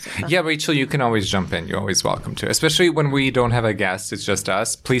Yeah, Rachel, you can always jump in. You're always welcome to. Especially when we don't have a guest, it's just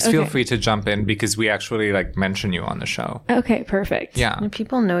us. Please feel free to jump in because we actually mention you on the show. Okay, perfect. Yeah. And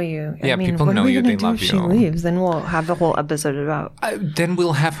people know you. Yeah, people know you. They love you. If she leaves, then we'll have the whole episode about. Then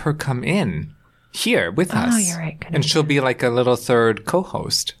we'll have her come in here with us. Oh, you're right. And she'll be like a little third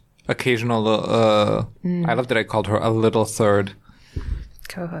co-host. Occasional, I love that I called her a little third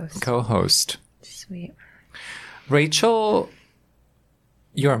co-host. Sweet. Rachel,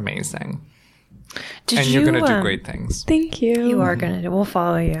 you're amazing. You're going to do great things. Thank you. You are going to do. We'll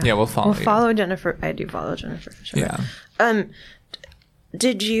follow you. Yeah, we'll follow you. We'll follow Jennifer. I do follow Jennifer for sure. Yeah.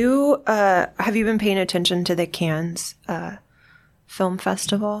 Did you, have you been paying attention to the Cannes Film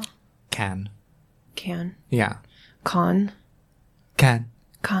Festival? Cannes. Yeah. Cannes.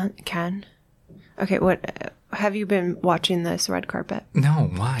 Okay, what, have you been watching this red carpet? No,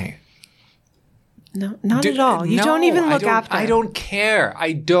 why? No, not at all. You don't even look after. I don't care.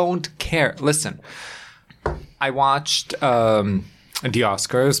 Listen, I watched the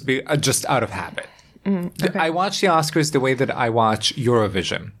Oscars just out of habit. Okay. I watch the Oscars the way that I watch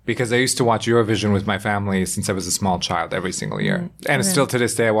Eurovision because I used to watch Eurovision with my family since I was a small child every single year. And still to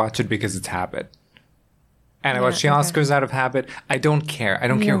this day, I watch it because it's habit. And I watch the Oscars out of habit. I don't care. I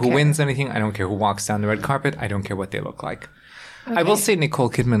don't care who wins anything. I don't care who walks down the red carpet. I don't care what they look like. Okay. I will say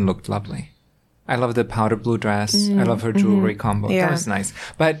Nicole Kidman looked lovely. I love the powder blue dress. I love her jewelry combo. Yeah. That was nice.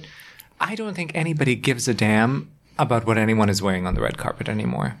 But I don't think anybody gives a damn about what anyone is wearing on the red carpet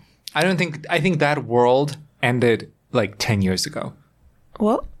anymore. I think that world ended 10 years ago.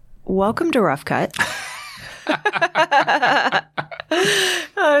 Well, welcome to Rough Cut.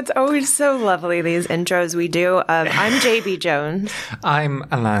 Oh, it's always so lovely, these intros we do. I'm JB Jones. I'm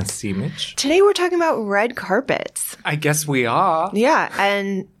Alain Simic. Today we're talking about red carpets. I guess we are. Yeah,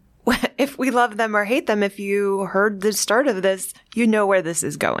 and if we love them or hate them, if you heard the start of this, you know where this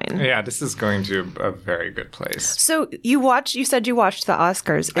is going. Yeah, this is going to a very good place. So you said you watched the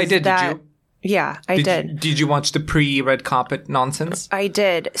Oscars. I did. Did you? Yeah, I did. Did you watch the pre-red carpet nonsense? I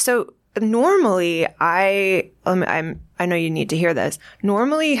did. So normally I know you need to hear this.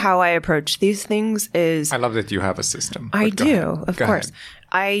 Normally how I approach these things is... I love that you have a system. I do, of course.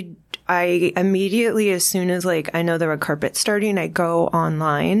 I immediately, as soon as I know the red carpet's starting, I go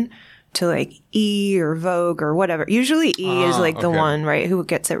online to E or Vogue or whatever. Usually E is the one, right, who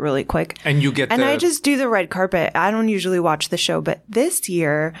gets it really quick. And you get I just do the red carpet. I don't usually watch the show, but this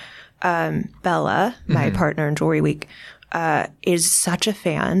year, Bella, my partner in Jewelry Week, is such a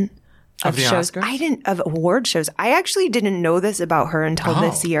fan of the shows. Oscars? Of award shows. I actually didn't know this about her until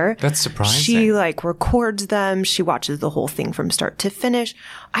this year. That's surprising. She records them. She watches the whole thing from start to finish.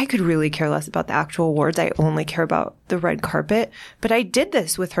 I could really care less about the actual awards. I only care about the red carpet. But I did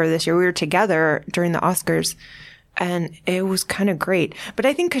this with her this year. We were together during the Oscars and it was kind of great. But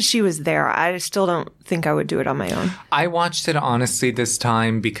I think because she was there, I still don't think I would do it on my own. I watched it honestly this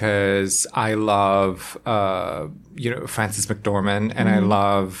time because I love, Frances McDormand and I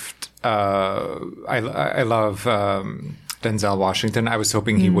loved I love Denzel Washington. I was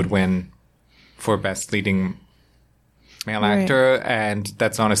hoping he would win for Best Leading Male Actor, and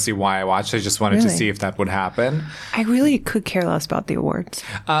that's honestly why I watched. I just wanted to see if that would happen. I really could care less about the awards.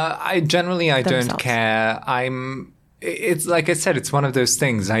 I don't care. It's like I said, it's one of those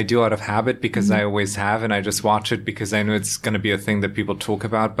things I do out of habit because I always have, and I just watch it because I know it's going to be a thing that people talk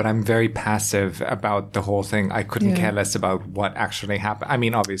about, but I'm very passive about the whole thing. I couldn't care less about what actually happened. I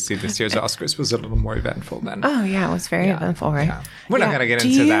mean, obviously this year's Oscars was a little more eventful than... Oh, yeah, it was very eventful, right? Yeah. We're not going to get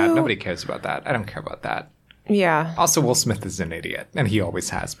into that. Nobody cares about that. I don't care about that. Yeah. Also, Will Smith is an idiot, and he always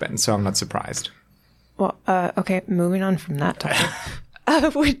has been, so I'm not surprised. Well, okay, moving on from that topic.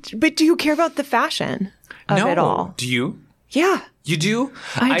 But do you care about the fashion of it all? Do you? Yeah. You do?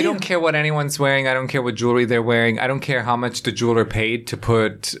 I do. Don't care what anyone's wearing. I don't care what jewelry they're wearing. I don't care how much the jeweler paid to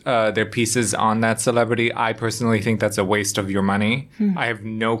put their pieces on that celebrity. I personally think that's a waste of your money. I have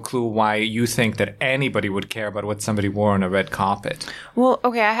no clue why you think that anybody would care about what somebody wore on a red carpet. Well,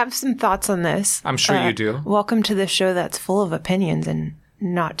 okay, I have some thoughts on this. I'm sure you do. Welcome to the show that's full of opinions and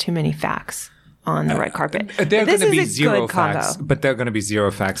not too many facts on the red carpet. There are going to be zero facts, combo. but there are going to be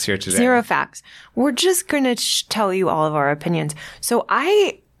zero facts here today. Zero facts. We're just going to tell you all of our opinions. So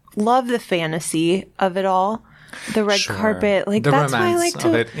I love the fantasy of it all. The red carpet. The that's why I like to.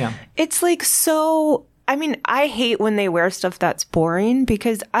 of it, yeah. It's so. I mean, I hate when they wear stuff that's boring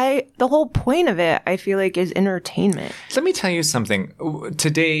because the whole point of it, I feel like, is entertainment. Let me tell you something.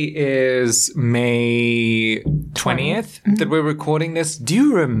 Today is May 20th that we're recording this. Do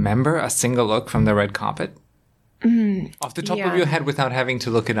you remember a single look from the red carpet? Off the top of your head without having to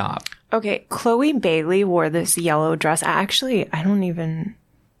look it up. Okay, Chloe Bailey wore this yellow dress. I don't even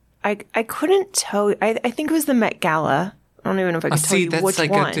I couldn't tell you. I think it was the Met Gala. I don't even know if I could tell you that's which like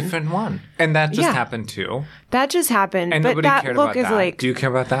one. a different one. And that just happened too. That just happened. And but nobody that cared look about is that. like, Do you care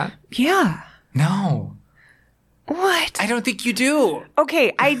about that? yeah. No. What? I don't think you do.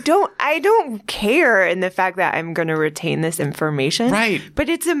 Okay, I don't care in the fact that I'm going to retain this information. Right. But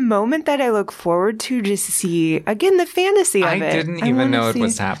it's a moment that I look forward to just see, again, the fantasy of it. I didn't even know it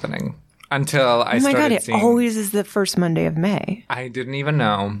was happening until I started seeing. Oh my God, it always is the first Monday of May. I didn't even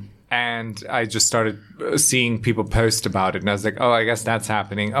know. And I just started seeing people post about it. And I was like, oh, I guess that's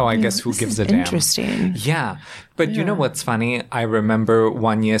happening. Oh, I guess who gives a damn? Interesting. Yeah. But you know what's funny? I remember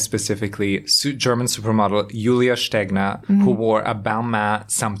one year specifically, German supermodel Julia Stegner, who wore a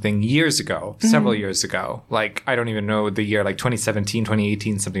Balmain something years ago, several years ago. Like, I don't even know the year, like 2017,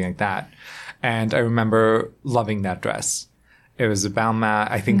 2018, something like that. And I remember loving that dress. It was a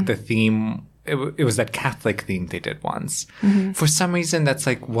Balmain. I think the theme... It was that Catholic theme they did once. For some reason, that's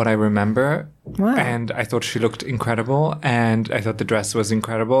like what I remember. Wow. And I thought she looked incredible. And I thought the dress was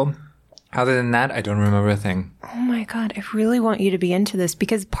incredible. Other than that, I don't remember a thing. Oh my God. I really want you to be into this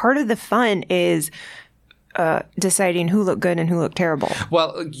because part of the fun is deciding who looked good and who looked terrible.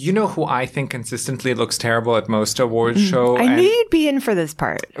 Well, you know who I think consistently looks terrible at most awards show? I knew you'd be in for this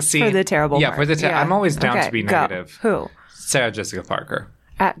part. See, for the terrible part. Yeah, for the I'm always down Okay, to be go. negative. Who? Sarah Jessica Parker.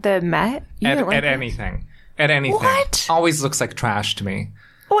 At the Met? You didn't like At it? anything. At anything. What? Always looks like trash to me.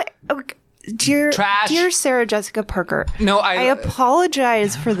 What? Okay. Trash. Dear Sarah Jessica Parker. No, I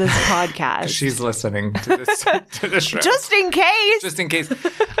apologize for this podcast. She's listening to this to the show. Just in case. Just in case.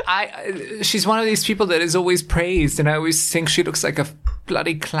 She's one of these people that is always praised, and I always think she looks like a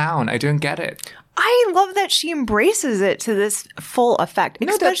bloody clown. I don't get it. I love that she embraces it to this full effect,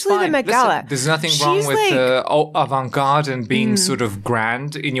 especially the Met Gala. Listen, there's nothing wrong with avant-garde and being sort of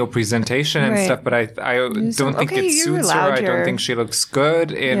grand in your presentation and Right. stuff, but I don't think okay, it you suits her. allowed I don't your- think she looks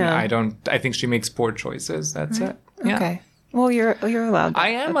good, and Yeah. I think she makes poor choices. That's it. Yeah. Okay. Well, you're allowed. I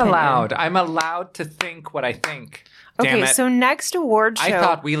am opinion. allowed. I'm allowed to think what I think. Damn Okay, it. so next award show. I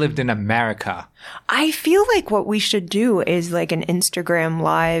thought we lived in America. I feel like what we should do is like an Instagram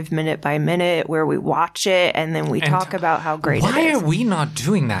live minute by minute where we watch it and then we talk about how great Why it is. are we not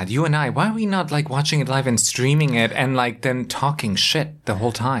doing that, you and I? Why are we not like watching it live and streaming it and like then talking shit the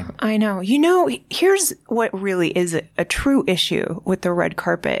whole time? I know. You know, here's what really is a true issue with the red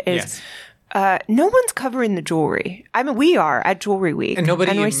carpet is Yes. no one's covering the jewelry. I mean, we are at Jewelry Week. And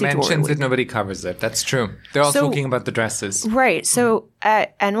nobody NYC Jewelry mentions Week. it, nobody covers it. That's true. They're all So- talking about the dresses. Right. So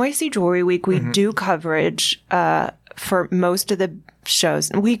at NYC Jewelry Week, we Mm-hmm. do coverage for most of the shows.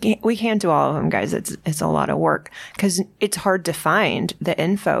 We can't do all of them, guys. It's a lot of work because it's hard to find the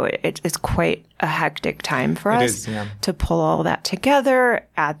info. It's quite a hectic time for us is, yeah. to pull all that together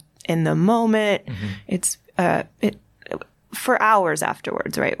in the moment. Mm-hmm. It's for hours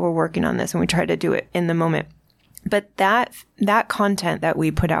afterwards, right? We're working on this and we try to do it in the moment. But that content that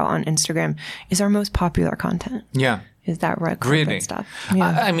we put out on Instagram is our most popular content. Yeah. Is that red carpet Really? stuff? Yeah.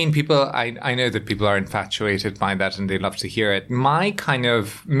 I mean, I know that people are infatuated by that and they love to hear it. My kind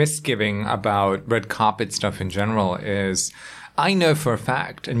of misgiving about red carpet stuff in general is I know for a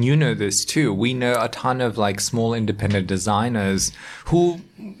fact, and you know this too, we know a ton of like small independent designers who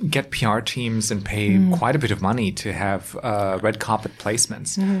get PR teams and pay quite a bit of money to have red carpet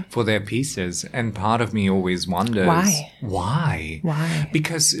placements for their pieces. And part of me always wonders, Why? Why?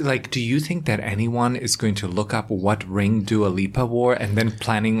 Because like, do you think that anyone is going to look up what ring Dua Lipa wore and then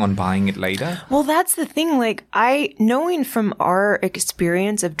planning on buying it later? Well, that's the thing. Like, knowing from our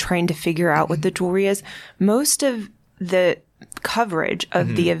experience of trying to figure out what the jewelry is, most of the coverage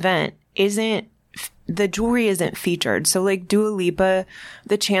of the event the jewelry isn't featured. So like Dua Lipa,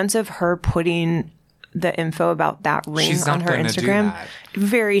 the chance of her putting the info about that ring She's on not her gonna do Instagram, that.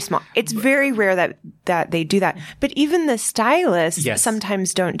 very small. It's very rare that they do that. But even the stylists Yes.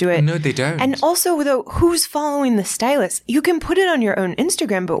 sometimes don't do it. No, they don't. And also, though, who's following the stylist? You can put it on your own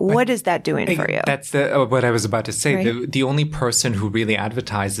Instagram, but what is that doing for you? That's what I was about to say. Right. The only person who really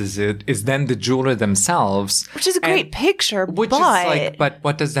advertises it is then the jeweler themselves. Which is a great And- picture, Which but is like, but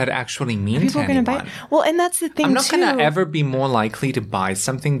what does that actually mean people to are going to anyone? buy. Well, and that's the thing I'm not too. going to ever be more likely to buy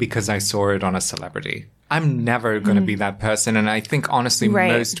something because I saw it on a celebrity. I'm never going to be that person. And I think, honestly,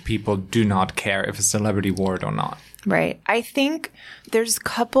 Right. most people do not care if a celebrity wore it or not. Right. I think there's a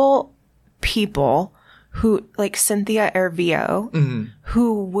couple people who, like Cynthia Ervio, Mm-hmm.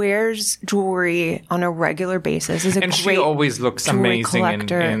 who wears jewelry on a regular basis. Is a And great she always looks jewelry amazing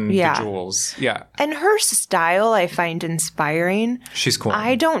collector. in Yeah. the jewels. Yeah. And her style I find inspiring. She's cool.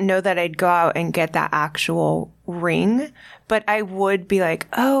 I don't know that I'd go out and get that actual ring, but I would be like,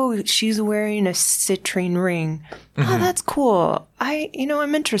 oh, she's wearing a citrine ring. Oh, that's cool.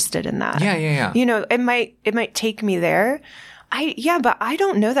 I'm interested in that. Yeah. It might take me there. But I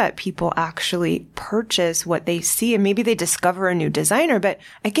don't know that people actually purchase what they see, and maybe they discover a new designer. But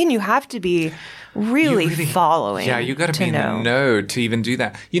again, you have to be really following. Yeah, you got to be in the know to even do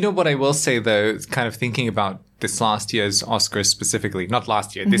that. You know what I will say though, kind of thinking about this last year's Oscars specifically, not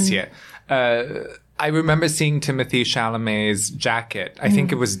last year, this year. I remember seeing Timothée Chalamet's jacket. I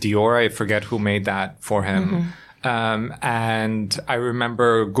think it was Dior. I forget who made that for him. And I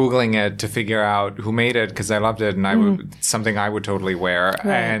remember Googling it to figure out who made it because I loved it and something I would totally wear.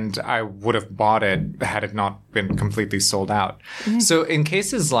 Right. And I would have bought it had it not been completely sold out. So in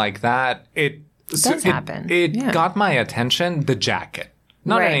cases like that, it does happen. It got my attention, the jacket.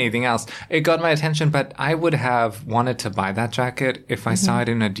 Not anything else. It got my attention, but I would have wanted to buy that jacket if I saw it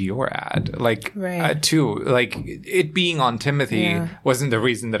in a Dior ad. Too. Like, it being on Timothy wasn't the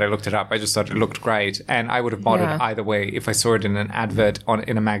reason that I looked it up. I just thought it looked great. And I would have bought it either way if I saw it in an advert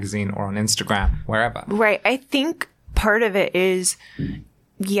in a magazine or on Instagram, wherever. Right. I think part of it is,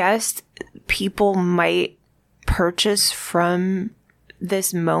 yes, people might purchase from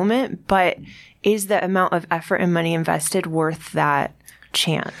this moment, but is the amount of effort and money invested worth that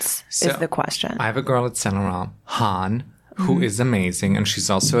chance is the question. I have a girl at Saint Laurent, Han, who is amazing, and she's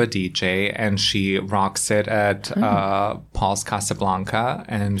also a DJ, and she rocks it at Paul's Casablanca,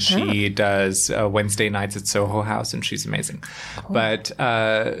 and she does Wednesday nights at Soho House, and she's amazing. Cool. But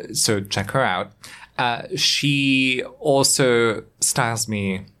so check her out. She also styles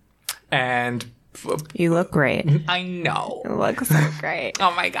me, and you look great. I know. You look so great.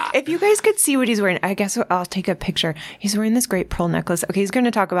 Oh my God. If you guys could see what he's wearing, I guess I'll take a picture. He's wearing this great pearl necklace. Okay, he's going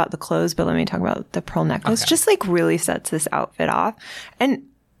to talk about the clothes, but let me talk about the pearl necklace. Okay. Just like really sets this outfit off. And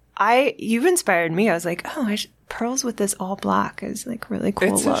you've inspired me. I was like, pearls with this all black is like really cool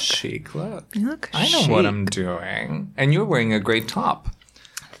look. It's a chic look. You look chic. I know what I'm doing. And you're wearing a great top.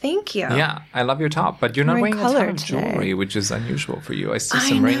 Thank you. Yeah, I love your top, but you're not wearing a ton of jewelry, which is unusual for you. I see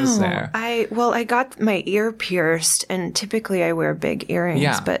some rings there. I got my ear pierced, and typically I wear big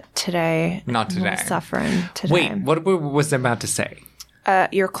earrings, but today, not today. I'm suffering today. Wait, what was I about to say?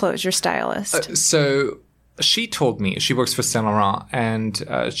 Your clothes, your stylist. So she told me she works for Saint Laurent,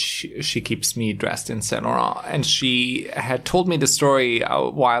 and she keeps me dressed in Saint Laurent. And she had told me the story a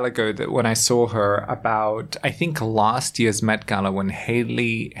while ago that when I saw her about, I think last year's Met Gala, when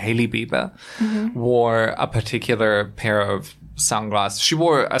Hailey Bieber wore a particular pair of sunglasses. She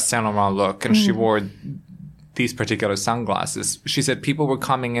wore a Saint Laurent look, and she wore these particular sunglasses. She said people were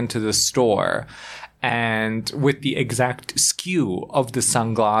coming into the store and with the exact SKU of the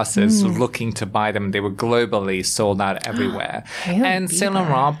sunglasses looking to buy them. They were globally sold out everywhere. And Saint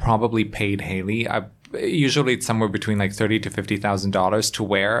Laurent probably paid Hailey. Usually it's somewhere between like $30,000 to $50,000 to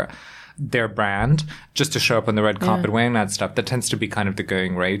wear their brand just to show up on the red carpet wearing that stuff. That tends to be kind of the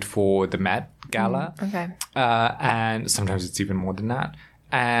going rate for the Met Gala. Okay. And sometimes it's even more than that.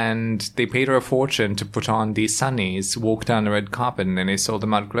 And they paid her a fortune to put on these sunnies, walk down the red carpet, and then they sold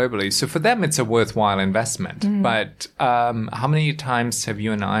them out globally. So for them, it's a worthwhile investment. But how many times have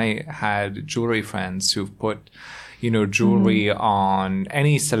you and I had jewelry friends who've put, jewelry on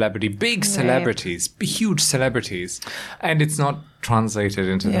any celebrity, big celebrities, huge celebrities, and it's not translated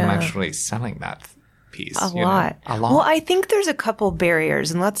into them actually selling that piece? A lot. Well, I think there's a couple barriers,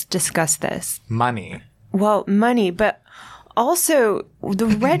 and let's discuss this. Money. Well, money, but also, the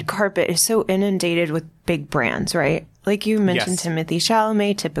red carpet is so inundated with big brands, right? Like you mentioned, Timothée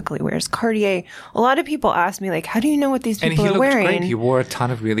Chalamet typically wears Cartier. A lot of people ask me, like, how do you know what these people are wearing? And he looked great. He wore a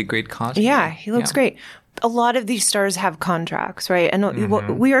ton of really great Cartier. Yeah, he looks great. A lot of these stars have contracts, right?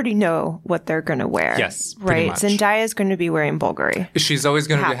 And we already know what they're going to wear. Yes, right? much. Zendaya is going to be wearing Bulgari. She's always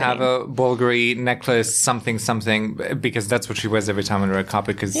going to have a Bulgari necklace, something, because that's what she wears every time on the red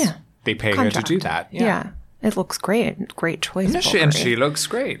carpet because they pay her to do that. Yeah. It looks great. Great choice. And she looks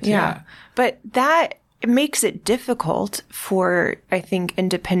great. Yeah. But that makes it difficult for, I think,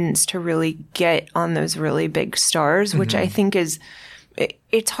 independents to really get on those really big stars, which I think it's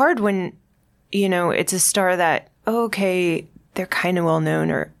hard when, it's a star that, they're kind of well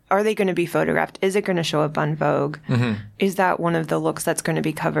known, or are they going to be photographed? Is it going to show up on Vogue? Is that one of the looks that's going to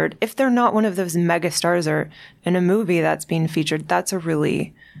be covered? If they're not one of those mega stars or in a movie that's being featured, that's a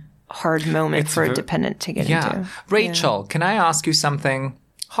really hard moment for a dependent to get into. Rachel, can I ask you something?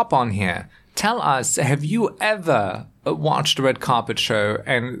 Hop on here. Tell us, have you ever watched a red carpet show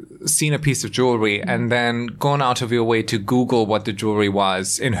and seen a piece of jewelry and then gone out of your way to Google what the jewelry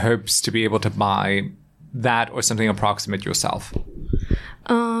was in hopes to be able to buy that or something approximate yourself?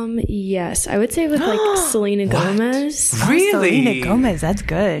 Yes, I would say with like Selena Gomez. Really? Selena Gomez, that's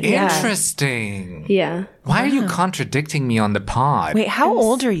good. Yeah. Interesting. Yeah. Why are you contradicting me on the pod? Wait, how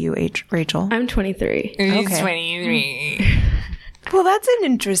old are you, Rachel? I'm 23. He's okay. 23. Well, that's an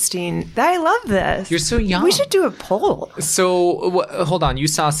interesting. I love this. You're so young. We should do a poll. So, hold on. You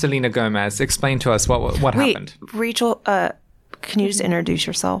saw Selena Gomez. Explain to us what Wait, happened. Rachel, can you just introduce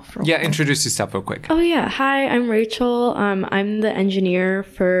yourself? real Yeah, quick? introduce yourself real quick. Oh yeah, hi, I'm Rachel. I'm the engineer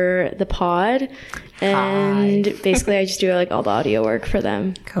for the pod, and basically I just do like all the audio work for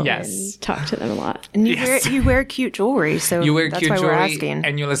them. Cool. Yes. And talk to them a lot. And you, Yes. you wear cute jewelry, so You wear that's cute why we're jewelry asking.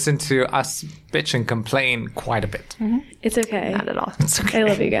 and you listen to us bitch and complain quite a bit. It's okay. Not at all. I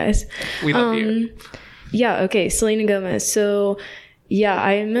love you guys. We love you. Yeah, okay, Selena Gomez. So, yeah,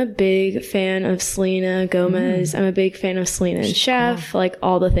 I'm a big fan of Selena Gomez. I'm a big fan of Selena and Chef, like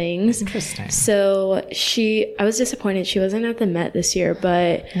all the things. Interesting. So I was disappointed she wasn't at the Met this year,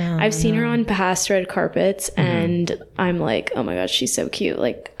 but I've seen her on past red carpets and I'm like, oh my gosh, she's so cute.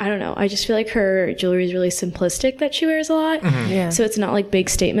 Like, I don't know. I just feel like her jewelry is really simplistic that she wears a lot. Yeah. So it's not like big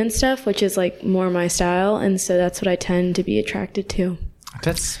statement stuff, which is like more my style. And so that's what I tend to be attracted to.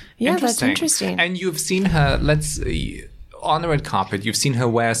 That's that's interesting. And you've seen her, on the red carpet, you've seen her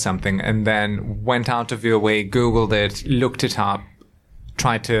wear something and then went out of your way, Googled it, looked it up,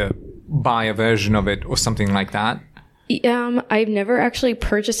 tried to buy a version of it or something like that. I've never actually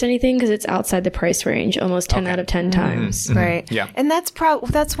purchased anything because it's outside the price range almost 10 out of 10 times. Right. Yeah. And that's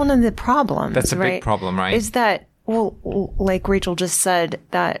one of the problems. That's a big right? problem, right? Is that, well, like Rachel just said,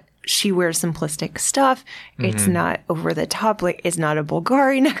 that she wears simplistic stuff. It's not over the top. Like, it's not a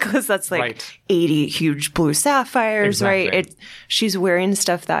Bulgari necklace that's like Right. 80 huge blue sapphires, right? Exactly. She's wearing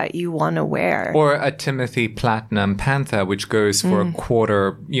stuff that you want to wear. Or a Timothy Platinum Panther, which goes for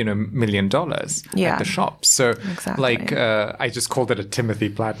 $250,000 Yeah. at the shop. So, Exactly. like, I just called it a Timothy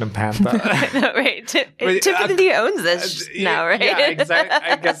Platinum Panther. right. But, Tiffany owns this now, right? Yeah, exactly.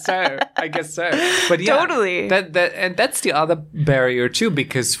 I guess so. But yeah, Totally. And that's the other barrier too,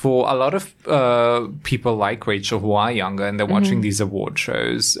 because for a lot of people like Rachel who are younger and they're watching these award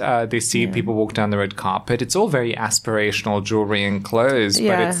shows, they see people walk down the red carpet. It's all very aspirational jewelry and clothes, but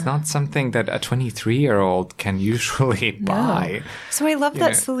Yeah. it's not something that a 23-year-old can usually buy. So I love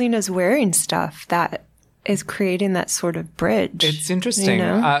that Selena's wearing stuff that is creating that sort of bridge. It's interesting. You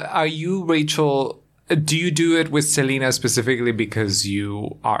know? Are you, Rachel? Do you do it with Selena specifically because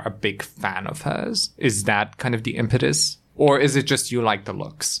you are a big fan of hers? Is that kind of the impetus? Or is it just you like the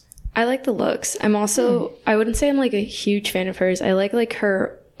looks? I like the looks. I'm also, I wouldn't say I'm like a huge fan of hers. I like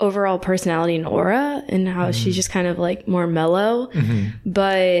her overall personality and aura and how she's just kind of like more mellow.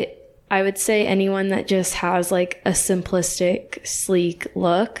 But I would say anyone that just has like a simplistic, sleek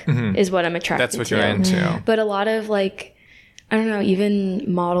look is what I'm attracted to. That's what you're into. But a lot of like, I don't know,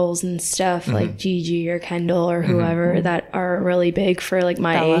 even models and stuff like Gigi or Kendall or whoever that are really big for like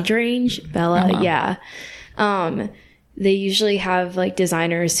my age range. Bella, yeah. They usually have like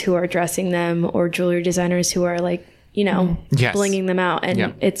designers who are dressing them or jewelry designers who are like, you know, Yes. blinging them out.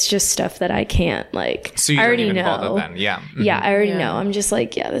 And it's just stuff that I can't like, So you I don't already even know. bother then, yeah. Yeah, I already know. I'm just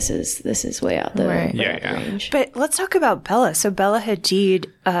like, yeah, this is way out the, Right. way Yeah, out the yeah. range. But let's talk about Bella. So Bella Hadid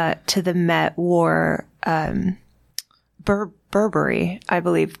to the Met wore Burberry, I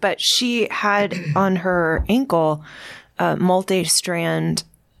believe, but she had on her ankle multi-strand.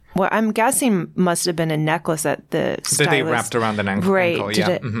 Well, I'm guessing must have been a necklace that the stylist, That they wrapped around an ankle. right, ankle, did yeah.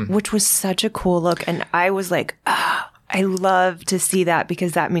 it, which was such a cool look, and I was like, I love to see that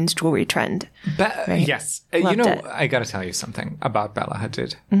because that means jewelry trend. Yes. You Loved know, it. I got to tell you something about Bella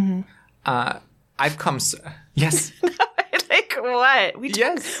Hadid. I've come... Yes. Like what?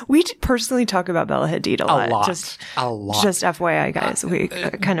 We personally talk about Bella Hadid a lot. lot. Just A lot. Just FYI, guys, we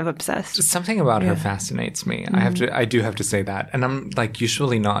are kind of obsessed. Something about her fascinates me. I do have to say that. And I'm like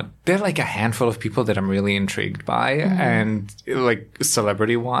usually not. There are like a handful of people that I'm really intrigued by and like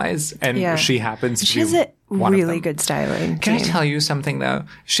celebrity wise. And Yeah. she happens to She be has a one of really them. good styling. Can I team. tell you something though?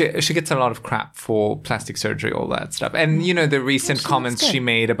 She gets a lot of crap for plastic surgery, all that stuff. And you know the recent comments she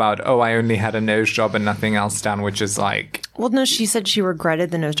made about, oh, I only had a nose job and nothing else done, which is like, Well, no, she said she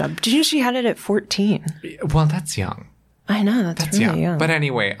regretted the nose job. Did you know she had it at 14? well, that's young. I know, that's really young. But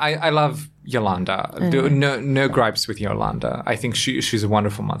anyway, I love Yolanda. No gripes with Yolanda. I think she's a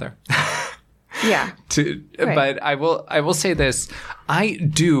wonderful mother. yeah. Right. But I will say this. I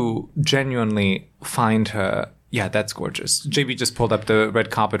do genuinely find her. Yeah, that's gorgeous. JB just pulled up the red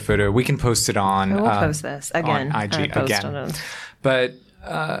carpet photo. We can post it on. We'll post this again. on IG I'll post again. on it. But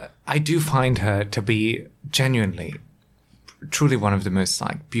I do find her to be genuinely, truly one of the most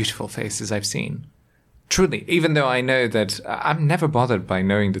like beautiful faces I've seen. Truly, even though I know that I'm never bothered by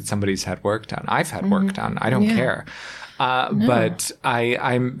knowing that somebody's had work done. I've had work done. I don't care. But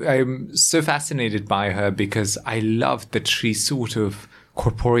I'm so fascinated by her because I love that she sort of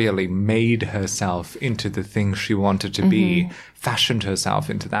corporeally made herself into the thing she wanted to be, fashioned herself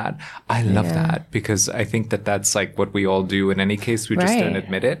into that. I love that because I think that that's like what we all do in any case. We just don't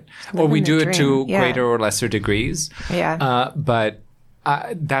admit it. Or we do it to greater or lesser degrees. Yeah. But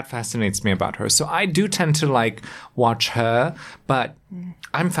that fascinates me about her. So I do tend to like watch her, but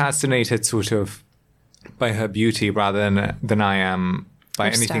I'm fascinated sort of by her beauty rather than I am by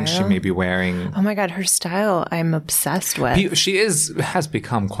Her anything she style? may be wearing. Oh my God, her style I'm obsessed with. She has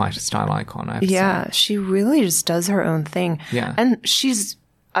become quite a style icon, I have to say. Yeah, she really just does her own thing. Yeah. And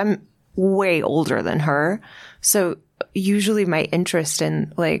I'm way older than her. So usually my interest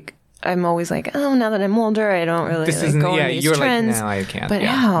in like, I'm always like, oh, now that I'm older, I don't really This like isn't- go yeah, on these you're like, trends. no, I can't. But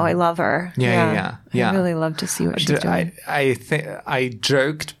Yeah. now I love her. Yeah. I really love to see what she's doing. I think I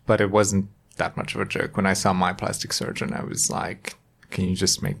joked, but it wasn't that much of a joke. When I saw My Plastic Surgeon, I was like, can you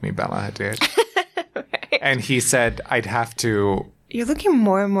just make me Bella Hadid? And he said, I'd have to. You're looking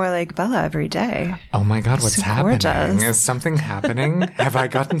more and more like Bella every day. Oh my God, what's So happening? gorgeous. Is something happening? Have I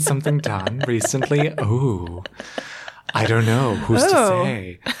gotten something done recently? Oh, I don't know. Who's to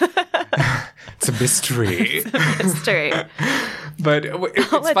say? It's a mystery. Mystery. But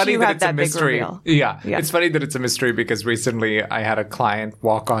it's let funny you that have it's a that big mystery. reveal. Yeah. Yeah. It's funny that it's a mystery because recently I had a client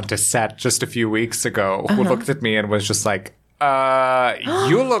walk onto set just a few weeks ago who looked at me and was just like,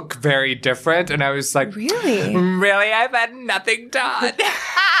 you look very different. And I was like, Really? Really? I've had nothing done.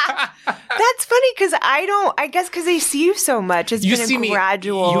 That's funny because I guess because they see you so much. It's been a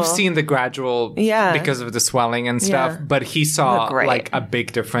gradual. You've seen the gradual Yeah. because of the swelling and stuff, Yeah. but he saw Look great. like a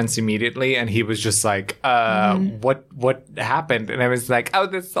big difference immediately and he was just like, what happened? And I was like, oh,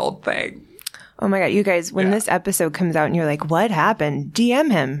 this whole thing. Oh my God, you guys, when Yeah. this episode comes out and you're like, what happened?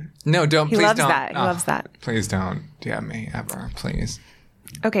 DM him. No, don't. He Please loves don't. that. He loves that. Please don't DM me ever, please.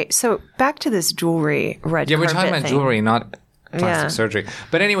 Okay, so back to this jewelry red Yeah, we're carpet talking about thing. jewelry, not plastic Yeah. surgery.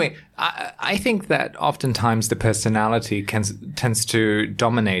 But anyway, I think that oftentimes the personality tends to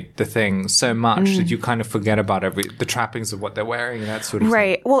dominate the thing so much that you kind of forget about the trappings of what they're wearing and that sort of thing.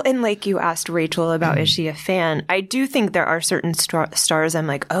 Right. Well, and like you asked Rachel about, is she a fan? I do think there are certain stars I'm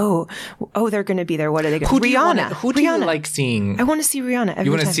like, oh, they're going to be there. What are they going to Who do you Rihanna. who do you Rihanna. like seeing? I want to see Rihanna every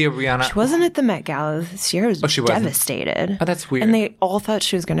wanna time. see a Rihanna- She wasn't at the Met Gala this year. I was she wasn't? devastated. Oh, that's weird. And they all thought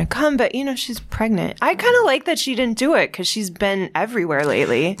she was going to come, but she's pregnant. I kind of like that she didn't do it because she's been everywhere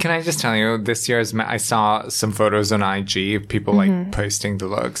lately. Can I just tell you, this year's I saw some photos on IG of people like posting the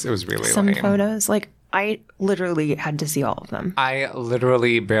looks. It was really Some lame. photos, like I literally had to see all of them. I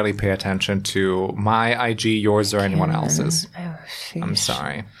literally barely pay attention to my IG, yours, or anyone else's. Oh, I'm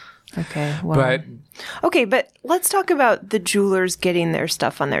sorry. Okay, well. But But let's talk about the jewelers getting their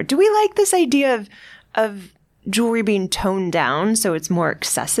stuff on there. Do we like this idea of jewelry being toned down so it's more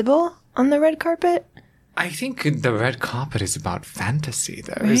accessible on the red carpet? I think the red carpet is about fantasy,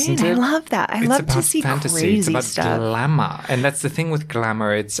 though, Right? isn't it? I love that. I It's love about to see fantasy. crazy It's about stuff. glamour, and that's the thing with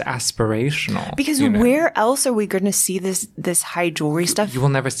glamour. It's aspirational. Because you know? where else are we going to see this high jewelry stuff? You will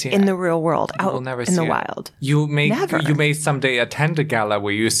never see in it. the real world, You out will never in see the it. wild. You Never. may someday attend a gala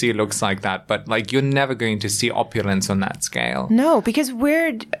where you see looks like that, but like you're never going to see opulence on that scale. No, because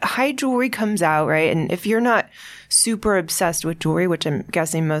where high jewelry comes out, right? And if you're not super obsessed with jewelry, which I'm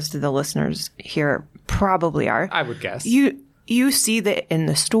guessing most of the listeners here probably are, I would guess. you see that in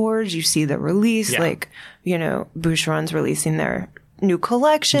the stores, you see the release, Yeah. like, Boucheron's releasing their new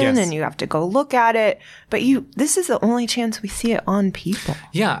collection Yes. and you have to go look at it. But this is the only chance we see it on people.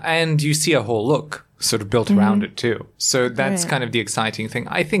 Yeah, and you see a whole look sort of built around it too. So that's Right. kind of the exciting thing.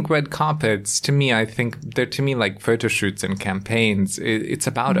 I think red carpets, to me, they're like photo shoots and campaigns. It's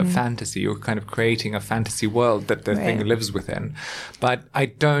about a fantasy. You're kind of creating a fantasy world that the thing Right. lives within. But I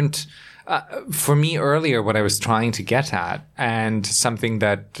don't. For me, earlier, what I was trying to get at, and something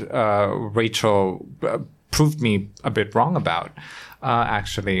that Rachel proved me a bit wrong about,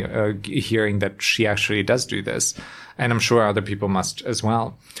 actually, hearing that she actually does do this, and I'm sure other people must as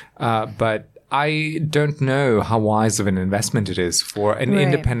well. But I don't know how wise of an investment it is for an Right.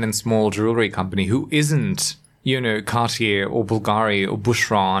 independent small jewelry company who isn't, Cartier or Bulgari or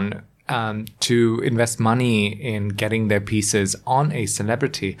Boucheron, to invest money in getting their pieces on a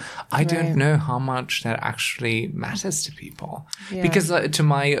celebrity. I don't know how much that actually matters to people. Yeah. Because to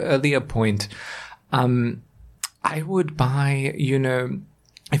my earlier point, I would buy,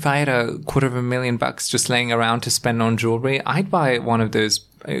 if I had $250,000 just laying around to spend on jewelry, I'd buy one of those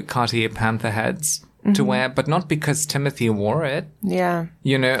Cartier Panther heads to wear, but not because Timothy wore it. Yeah.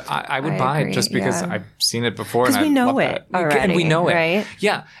 You know, I would buy agree, it just because yeah. I've seen it before. Because and we I know love it that. already, And we know it. right?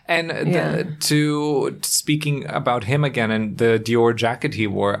 Yeah. And speaking about him again and the Dior jacket he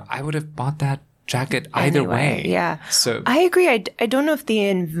wore, I would have bought that jacket either way. Yeah. So I agree. I don't know if the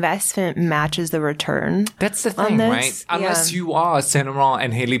investment matches the return. that's the on thing, this. right? Unless Yeah. you are Saint Laurent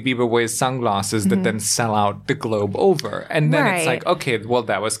and Hailey Bieber wears sunglasses that then sell out the globe over. And then it's Right. like, okay, well,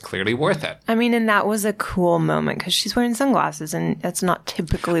 that was clearly worth it. I mean, and that was a cool moment because she's wearing sunglasses, and that's not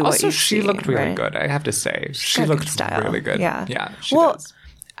typically what Also, you she see, looked really right? good, I have to say. She got looked good style. really good. Yeah. Yeah, she Well, does.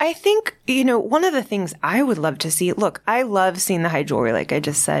 I think, you know, one of the things I would love to see, look, I love seeing the high jewelry, like I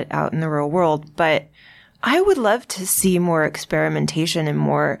just said, out in the real world, but I would love to see more experimentation and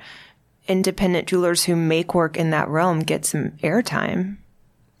more independent jewelers who make work in that realm get some airtime,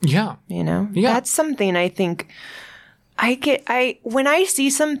 Yeah. you know? Yeah. That's something I think when I see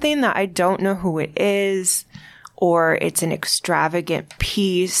something that I don't know who it is, or it's an extravagant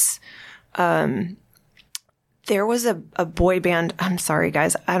piece, there was a boy band. I'm sorry,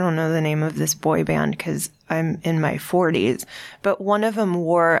 guys. I don't know the name of this boy band because I'm in my 40s. But one of them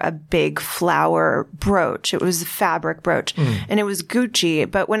wore a big flower brooch. It was a fabric brooch. And it was Gucci.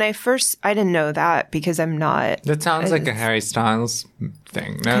 But when I didn't know that because I'm not That sounds like a Harry Styles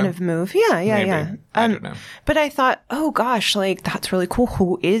thing, no? kind of move. Yeah. Maybe. I don't know. But I thought, oh gosh, like that's really cool.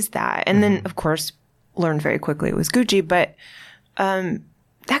 Who is that? And then, of course, learned very quickly it was Gucci. But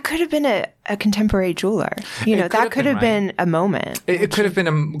that could have been a contemporary jeweler. You know, that could have been a moment. It could have been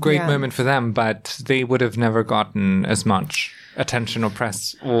a great Yeah. moment for them, but they would have never gotten as much attention or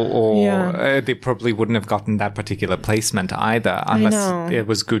press, or they probably wouldn't have gotten that particular placement either, unless know. it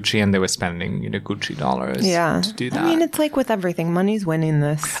was Gucci and they were spending, Gucci dollars to do that. I mean, it's like with everything. Money's winning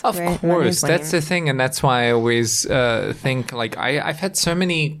this. Of right? course, Money's that's winning. the thing, and that's why I always think like I've had so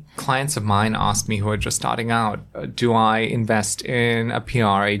many clients of mine ask me who are just starting out, do I invest in a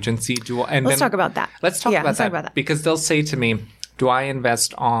PR agency? Let's talk about that. Let's talk about that because they'll say to me, do I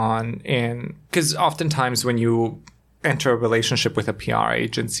invest because oftentimes when you enter a relationship with a PR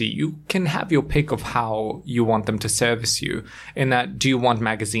agency, you can have your pick of how you want them to service you. In that, do you want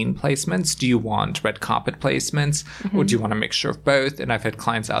magazine placements? Do you want red carpet placements? Or do you want a mixture of both? And I've had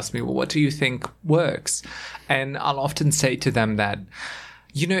clients ask me, well, what do you think works? And I'll often say to them that,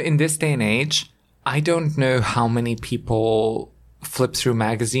 in this day and age, I don't know how many people flip through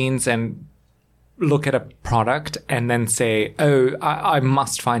magazines and look at a product and then say, oh, I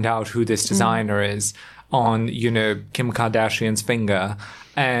must find out who this designer is on, Kim Kardashian's finger,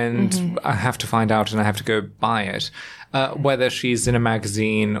 and I have to find out and I have to go buy it. Whether she's in a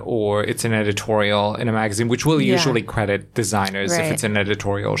magazine or it's an editorial in a magazine, which will usually credit designers if it's an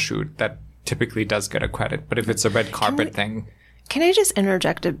editorial shoot, that typically does get a credit. But if it's a red carpet thing... Can I just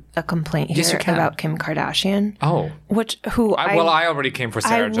interject a complaint here about Kim Kardashian? Oh. I already came for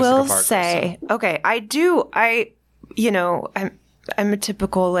Sarah Jessica Parker. I will say, okay, I'm a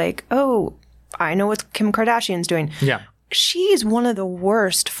typical I know what Kim Kardashian's doing. Yeah. She's one of the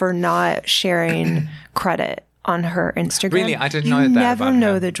worst for not sharing credit on her Instagram. Really? I didn't know that You about never her.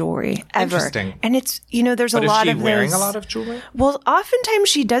 know the jewelry, ever. Interesting. And it's, there's a lot of But is she wearing those, a lot of jewelry? Well, oftentimes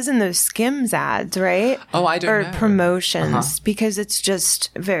she does in those Skims ads, right? Oh, I don't or know. Or promotions, because it's just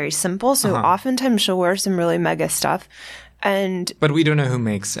very simple. So oftentimes she'll wear some really mega stuff. But we don't know who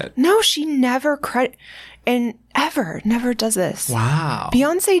makes it. No, she never never does this. Wow.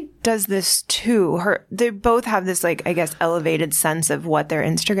 Beyonce does this too. They both have this, elevated sense of what their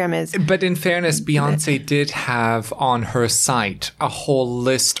Instagram is. But in fairness, Beyonce did have on her site a whole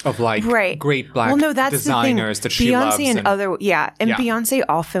list of great black designers that she loves. Beyonce and Beyonce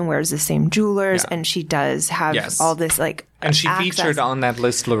often wears the same jewelers, and she does have all this and she access. featured on that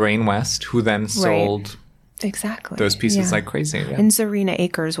list Lorraine West, who then sold exactly those pieces like crazy. Yeah. And Serena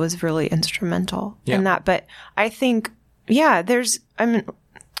Akers was really instrumental in that. But I think, I'm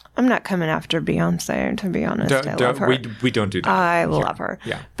not coming after Beyonce, to be honest. I love her. We don't do that. I love her.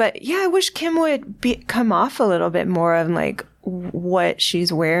 Yeah. But I wish Kim would come off a little bit more of what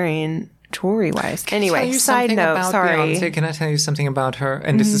she's wearing jewelry wise. Anyway, side note, sorry. Beyonce, can I tell you something about her?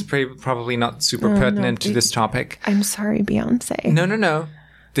 And this is probably not super pertinent to this topic. I'm sorry, Beyonce. No.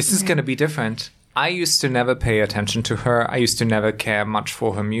 This is going to be different. I used to never pay attention to her. I used to never care much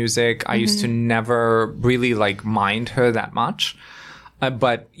for her music. I used to never really mind her that much.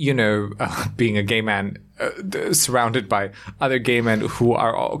 But, being a gay man surrounded by other gay men who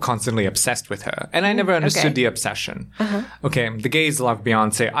are all constantly obsessed with her. And I never understood the obsession. Okay, the gays love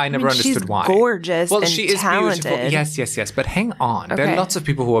Beyonce. I never understood why. She's gorgeous and she is talented. beautiful. Yes. But hang on. There are lots of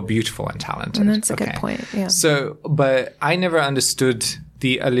people who are beautiful and talented. And that's a good point, yeah. So, but I never understood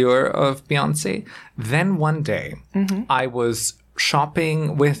the allure of Beyonce. Then one day, I was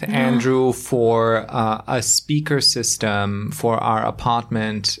shopping with Andrew for a speaker system for our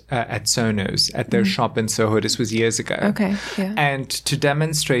apartment at Sonos at their shop in Soho. This was years ago. Okay, yeah. And to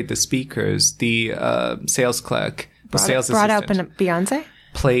demonstrate the speakers, the sales clerk, brought up a Beyonce?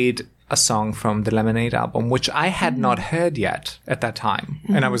 played a song from the Lemonade album, which I had not heard yet at that time.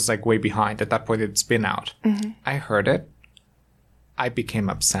 And I was like way behind. At that point, it's been out. I heard it. I became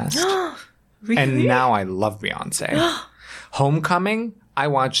obsessed. Really? And now I love Beyonce. Homecoming, I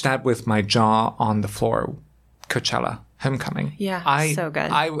watched that with my jaw on the floor. Coachella, Homecoming. Yeah, so good.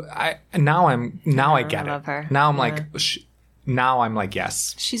 Now I get love it. her. Now I'm like,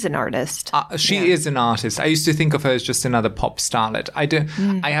 yes. She's an artist. She is an artist. I used to think of her as just another pop starlet.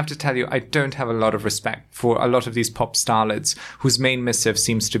 I have to tell you, I don't have a lot of respect for a lot of these pop starlets whose main missive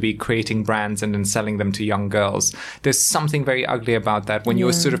seems to be creating brands and then selling them to young girls. There's something very ugly about that when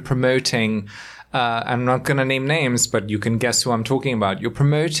you're sort of promoting. I'm not going to name names, but you can guess who I'm talking about. You're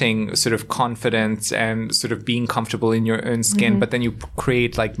promoting sort of confidence and sort of being comfortable in your own skin, but then you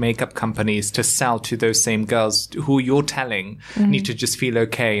create like makeup companies to sell to those same girls who you're telling need to just feel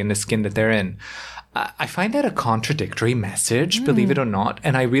okay in the skin that they're in. I find that a contradictory message, believe it or not,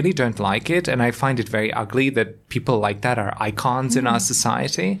 and I really don't like it. And I find it very ugly that people like that are icons in our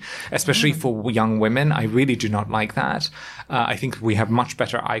society, especially for young women. I really do not like that. I think we have much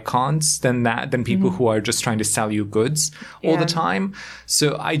better icons than people who are just trying to sell you goods all the time.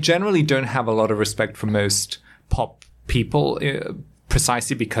 So I generally don't have a lot of respect for most pop people,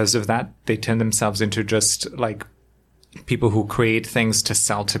 precisely because of that. They turn themselves into just like people who create things to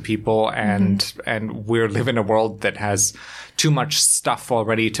sell to people, and we live in a world that has too much stuff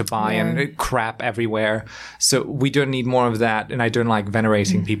already to buy and crap everywhere. So we don't need more of that, and I don't like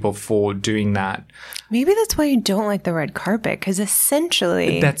venerating people for doing that. Maybe that's why you don't like the red carpet, because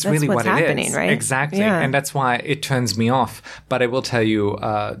essentially that's really what's happening, right? Exactly. Yeah. And that's why it turns me off. But I will tell you,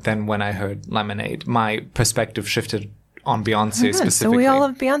 then when I heard Lemonade, my perspective shifted on Beyonce specifically. So we all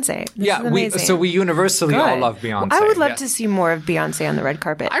love Beyonce. We universally all love Beyonce. Well, I would love to see more of Beyonce on the red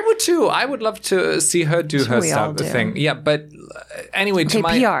carpet. I would too. I would love to see her do her stuff. The thing, yeah. But anyway, to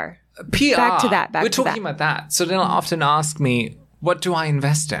my PR. Back to that. We're talking about that. So they'll often ask me, "What do I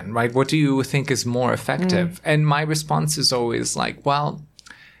invest in? Right? What do you think is more effective?" And my response is always like, "Well,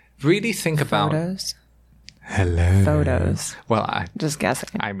 really think about photos." Hello. Photos. Well, I just guessing.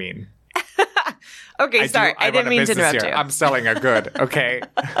 I mean. Okay, sorry. I didn't mean to interrupt you. I'm selling a good, okay?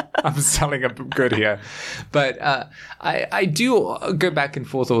 I'm selling a good here. But I do go back and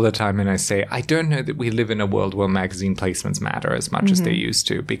forth all the time, and I say, I don't know that we live in a world where magazine placements matter as much as they used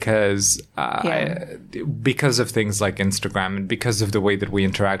to, because of things like Instagram and because of the way that we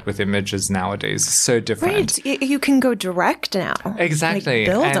interact with images nowadays. It's so different. Right. You can go direct now. Exactly.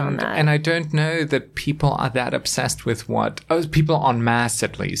 Like, build on that. And I don't know that people are that obsessed with people en masse,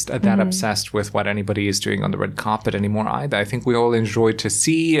 at least, are that obsessed with what anybody is doing on the red carpet anymore either. I think we all enjoy to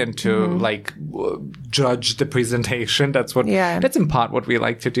see and to judge the presentation. That's in part what we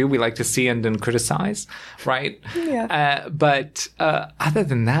like to do. We like to see and then criticize, right? Yeah. But other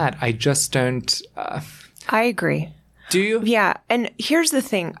than that, I just don't. I agree. Do you? Yeah. And here's the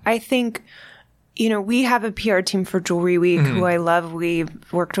thing. I think, we have a PR team for Jewelry Week who I love. We've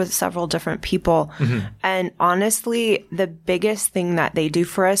worked with several different people. And honestly, the biggest thing that they do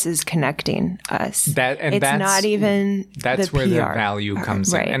for us is connecting us. That's not even That's where PR. the value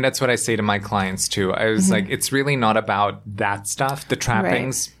comes in. And that's what I say to my clients too. I was like, it's really not about that stuff, the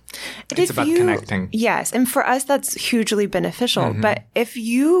trappings. Right. It's about connecting. Yes. And for us, that's hugely beneficial. But if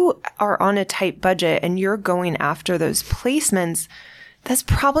you are on a tight budget and you're going after those placements, that's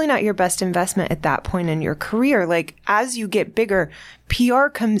probably not your best investment at that point in your career. Like, as you get bigger, PR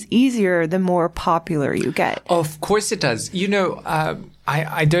comes easier the more popular you get. Of course it does.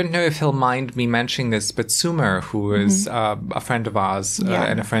 I don't know if he'll mind me mentioning this, but Sumer, who is a friend of ours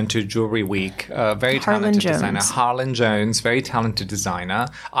and a friend to Jewelry Week, very talented designer. Harlan Jones, very talented designer.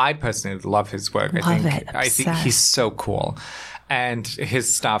 I personally love his work. I think he's so cool. And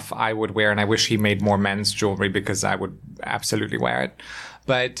his stuff I would wear, and I wish he made more men's jewelry because I would absolutely wear it.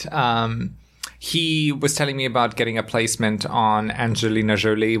 But he was telling me about getting a placement on Angelina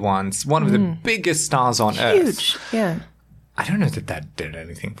Jolie once, one of the biggest stars on earth. Huge, yeah. I don't know that did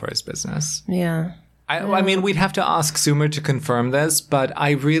anything for his business. Yeah. I mean, we'd have to ask Sumer to confirm this, but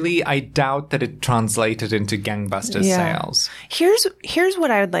I doubt that it translated into gangbusters sales. Here's what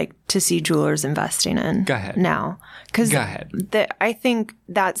I would like to see jewelers investing in. Go ahead. Now. Because I think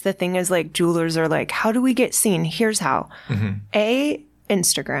that's the thing is like jewelers are like, how do we get seen? Here's how.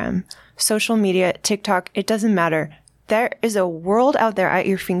 Instagram, social media, TikTok, it doesn't matter. there is a world out there at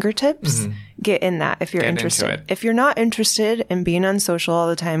your fingertips. Get in that if you're interested. If you're not interested in being on social all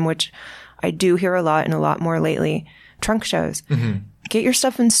the time, which I do hear a lot and a lot more lately, trunk shows. Get your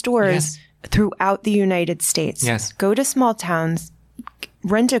stuff in stores throughout the United States. Yes. Go to small towns,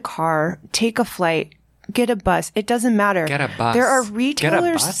 rent a car, take a flight, get a bus. It doesn't matter. Get a bus. There are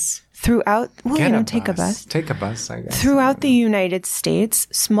retailers throughout. Well, take a bus. Take a bus, I guess. Throughout the United States,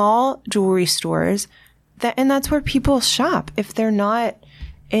 small jewelry stores, and that's where people shop. If they're not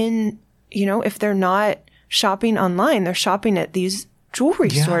if they're not shopping online, they're shopping at these jewelry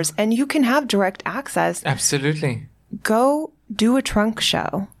stores, and you can have direct access. Absolutely. Go do a trunk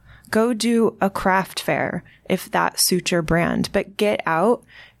show. Go do a craft fair if that suits your brand. But get out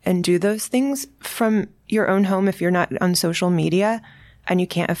and do those things from your own home if you're not on social media and you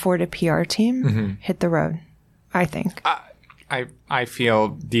can't afford a PR team. Hit the road, I think. I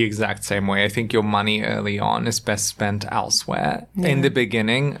feel the exact same way. I think your money early on is best spent elsewhere in the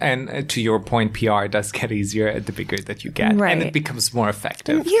beginning. And to your point, PR does get easier the bigger that you get. Right. And it becomes more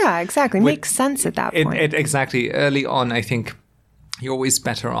effective. Yeah, exactly. Makes sense at that point. Exactly. Early on, I think you're always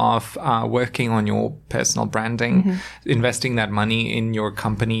better off working on your personal branding, investing that money in your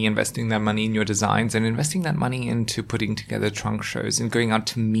company, investing that money in your designs, and investing that money into putting together trunk shows and going out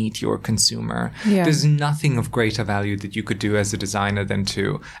to meet your consumer. Yeah. There's nothing of greater value that you could do as a designer than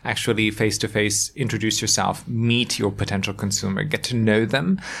to actually face-to-face introduce yourself, meet your potential consumer, get to know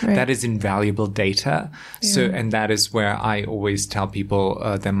them. Right. That is invaluable data. And that is where I always tell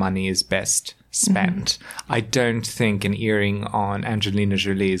people their money is best spent. I don't think an earring on Angelina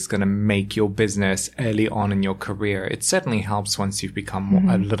Jolie is going to make your business early on in your career. It certainly helps once you've become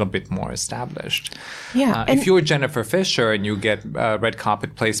a little bit more established. Yeah. If you're Jennifer Fisher and you get red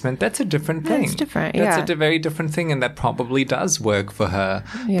carpet placement, that's a different thing. That's different, That's a very different thing, and that probably does work for her.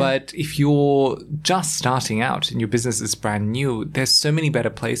 Yeah. But if you're just starting out and your business is brand new, there's so many better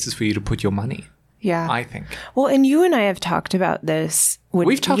places for you to put your money. Yeah. I think. Well, and you and I have talked about this with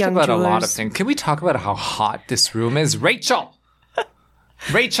We've talked young about jewelers. a lot of things. Can we talk about how hot this room is? Rachel!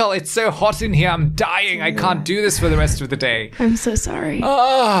 Rachel, it's so hot in here. I'm dying. I can't do this for the rest of the day. I'm so sorry.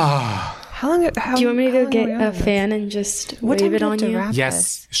 Oh. How Do you want me to go get a fan and just wave it on you?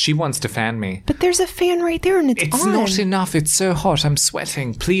 Yes, she wants to fan me. But there's a fan right there and it's on. Not enough. It's so hot. I'm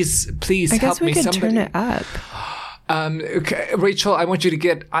sweating. Please I help guess we me, could somebody. turn it up. Okay, Rachel, I want you to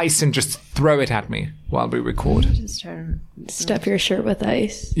get ice and just throw it at me while we record. Just turn. Stuff your shirt with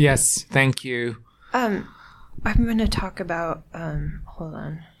ice. Yes, thank you. I'm going to talk about. Hold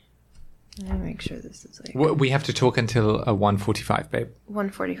on. Let me make sure this is like We have to talk until 1:45, babe.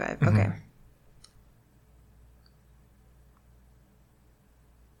 1:45. Okay.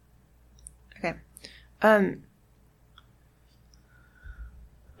 Okay.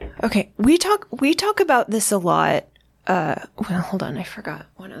 Okay. We talk about this a lot. Well, hold on. I forgot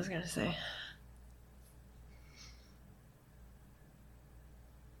what I was going to say.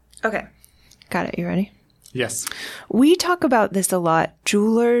 Okay. Got it. You ready? Yes. We talk about this a lot.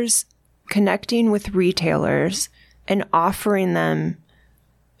 Jewelers connecting with retailers and offering them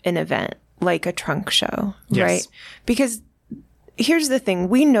an event like a trunk show, Yes. right? Because here's the thing.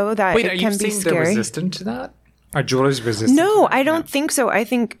 We know that Wait, it are can you be saying they're scary. resistant to that? Are jewelers resistant? No, to that? I don't think so. I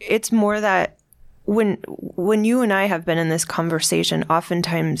think it's more that when you and I have been in this conversation,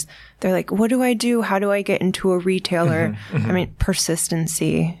 oftentimes they're like, what do I do? How do I get into a retailer? I mean,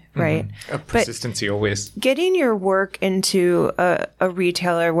 persistency, right? Persistency always. Getting your work into a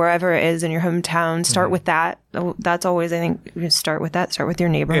retailer, wherever it is in your hometown, start with that. That's always, I think, you start with that. Start with your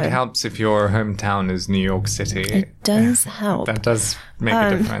neighborhood. It helps if your hometown is New York City. It does help. That does make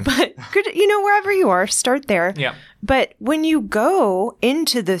a difference. But good, wherever you are, start there. Yeah. But when you go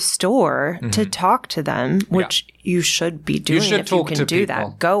into the store to talk to them, which you should be doing should if you talk can to do people.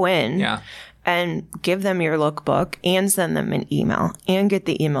 that, go in Yeah. and give them your lookbook and send them an email and get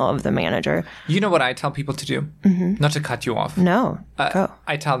the email of the manager. You know what I tell people to do? Not to cut you off. No, go.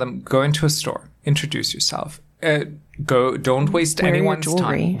 I tell them, go into a store, introduce yourself. Don't waste Wear your anyone's jewelry.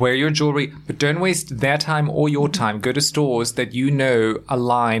 time. Wear your jewelry, but don't waste their time or your time. Go to stores that you know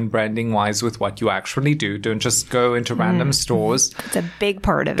align branding wise with what you actually do. Don't just go into random stores. It's a big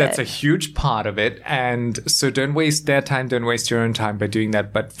part of That's it. a huge part of it. And so don't waste their time, don't waste your own time by doing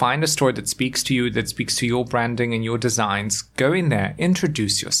that. But find a store that speaks to you, that speaks to your branding and your designs. Go in there,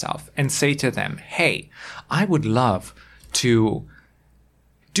 introduce yourself, and say to them, hey, I would love to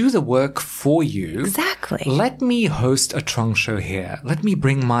do the work for you. Exactly. Let me host a trunk show here. Let me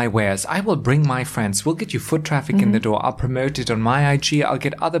bring my wares. I will bring my friends. We'll get you foot traffic in the door. I'll promote it on my IG. I'll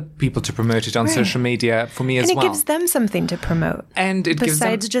get other people to promote it on social media for me as well. And it gives them something to promote. And it gives them...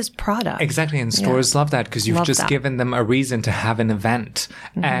 Besides just product. Exactly. And stores love that because you've just given them a reason to have an event.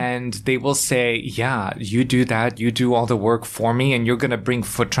 And they will say, yeah, you do that. You do all the work for me and you're going to bring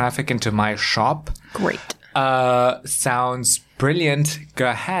foot traffic into my shop. Great. Sounds brilliant. Go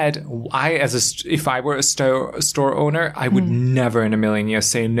ahead. If I were a store owner, I would never in a million years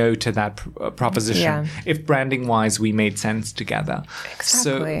say no to that proposition. If branding wise, we made sense together.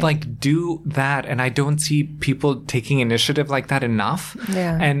 Exactly. So do that. And I don't see people taking initiative like that enough.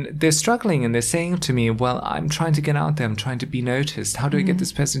 Yeah. And they're struggling and they're saying to me, well, I'm trying to get out there. I'm trying to be noticed. How do I get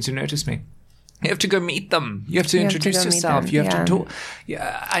this person to notice me? You have to go meet them. You have to introduce yourself. You have to talk.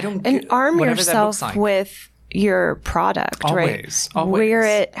 Yeah, I don't. And arm yourself with your product, always,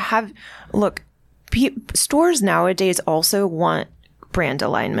 right? Always. Stores nowadays also want brand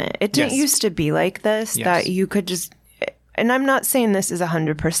alignment. It didn't used to be like this, that you could just, and I'm not saying this is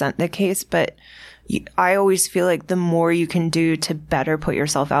 100% the case, but I always feel like the more you can do to better put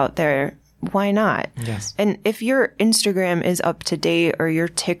yourself out there, why not? Yes. And if your Instagram is up to date or your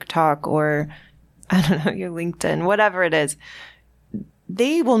TikTok or I don't know, your LinkedIn, whatever it is,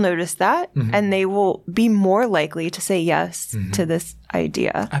 they will notice that and they will be more likely to say yes to this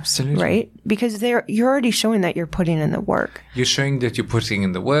idea. Absolutely. Right? Because you're already showing that you're putting in the work. You're showing that you're putting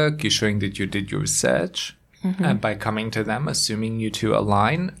in the work. You're showing that you did your research. By coming to them, assuming you two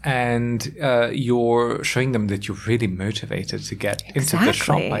align, and you're showing them that you're really motivated to get into the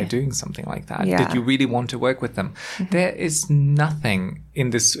shop by doing something like that, that you really want to work with them. There is nothing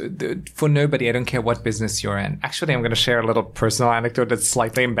in this, for nobody, I don't care what business you're in. Actually, I'm going to share a little personal anecdote that's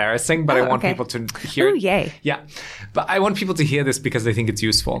slightly embarrassing, but I want people to hear it. Oh, yay. Yeah. But I want people to hear this because I think it's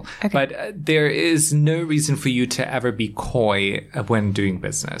useful. Okay. But there is no reason for you to ever be coy when doing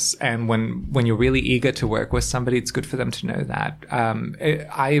business. And when you're really eager to work with somebody, it's good for them to know that.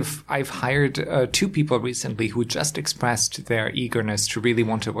 I've hired 2 people recently who just expressed their eagerness to really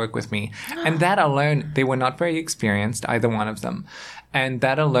want to work with me. And that alone, they were not very experienced, either one of them. And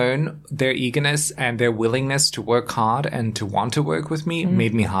that alone, their eagerness and their willingness to work hard and to want to work with me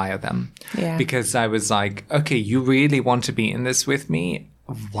made me hire them. Yeah. Because I was like, okay, you really want to be in this with me?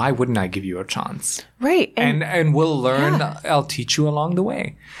 Why wouldn't I give you a chance? Right. And we'll learn. Yeah. I'll teach you along the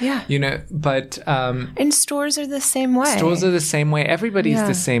way. Yeah. You know, but... and stores are the same way. Stores are the same way. Everybody's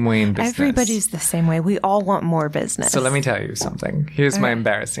the same way in business. Everybody's the same way. We all want more business. So let me tell you something. Here's my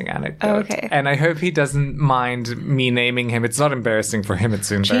embarrassing anecdote. Oh, okay. And I hope he doesn't mind me naming him. It's not embarrassing for him.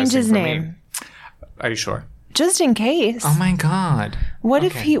 It's embarrassing Change his for name. me. Are you sure? Just in case. Oh my God. What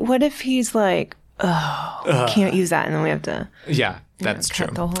if he's like, can't use that, and then we have to... Yeah. That's true.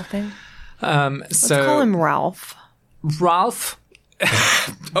 The whole thing. Let's call him Ralph. Ralph?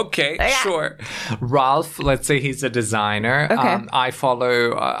 Okay, sure. Ralph, let's say he's a designer. Okay.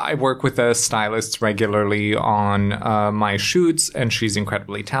 I work with a stylist regularly on my shoots, and she's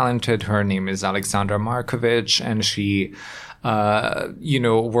incredibly talented. Her name is Alexandra Markovic, and she,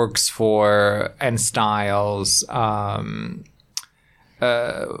 works for and styles,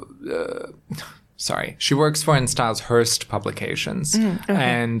 she works for and styles Hearst publications.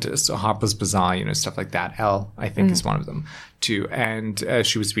 And so Harper's Bazaar, stuff like that. Elle, I think, is one of them too. And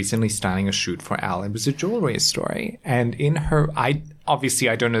she was recently styling a shoot for Elle. It was a jewelry story. And in her, I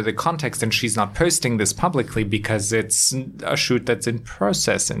don't know the context, and she's not posting this publicly because it's a shoot that's in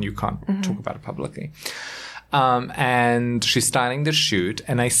process and you can't talk about it publicly. And she's styling the shoot,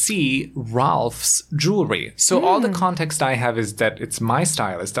 and I see Ralph's jewelry. So all the context I have is that it's my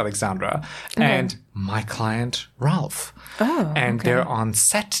stylist, Alexandra, and my client, Ralph. Oh, and they're on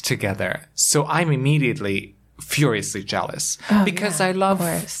set together. So I'm immediately furiously jealous because I love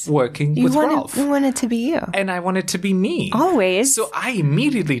working with Ralph. You want it to be you. And I want it to be me. Always. So I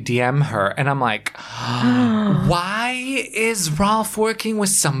immediately DM her and I'm like, why is Ralph working with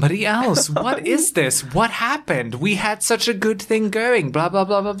somebody else? What is this? What happened? We had such a good thing going, blah, blah,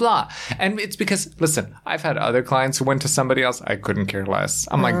 blah, blah, blah. And it's because, listen, I've had other clients who went to somebody else. I couldn't care less.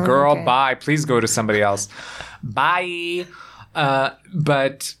 I'm like, girl, bye. Please go to somebody else. Bye.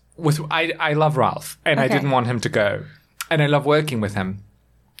 But... I love Ralph, and I didn't want him to go. And I love working with him.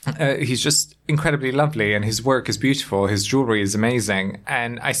 He's just incredibly lovely, and his work is beautiful. His jewelry is amazing.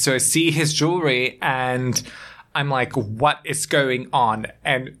 And I see his jewelry, and I'm like, what is going on?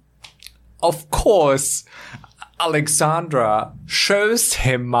 And of course, Alexandra shows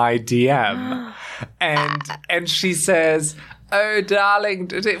him my DM. And she says... oh, darling,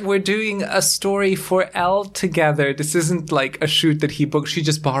 we're doing a story for Elle together. This isn't like a shoot that he booked. She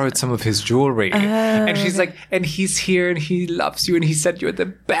just borrowed some of his jewelry. And she's like, and he's here and he loves you and he said you're the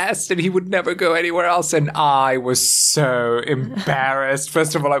best and he would never go anywhere else. And I was so embarrassed.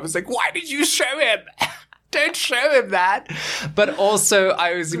 First of all, I was like, why did you show him? Don't show him that. But also,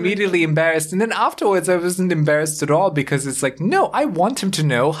 I was immediately embarrassed. And then afterwards, I wasn't embarrassed at all because it's like, no, I want him to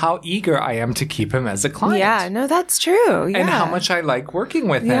know how eager I am to keep him as a client. Yeah, no, that's true. Yeah. And how much I like working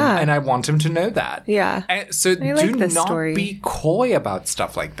with him. Yeah. And I want him to know that. Yeah. And so do not be coy about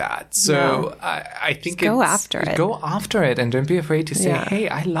stuff like that. So I think go after it. Go after it and don't be afraid to say, hey,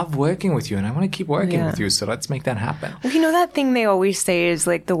 I love working with you and I want to keep working with you. So let's make that happen. Well, you know, that thing they always say is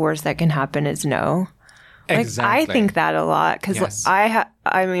like the worst that can happen is no. Like, exactly. I think that a lot because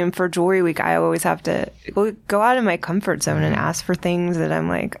I mean, for Jewelry Week, I always have to go out of my comfort zone and ask for things that I'm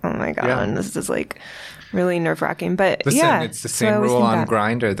like, oh my God, this is like really nerve wracking. But listen, it's the same rule on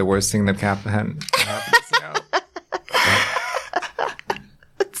Grindr. The worst thing that happens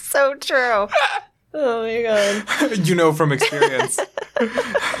It's so true. Oh my God. You know from experience.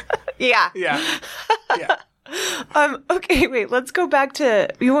 Yeah. Okay, wait, let's go back to,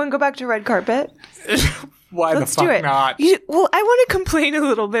 you want to go back to red carpet? Why Let's the fuck do it. not? Well, I want to complain a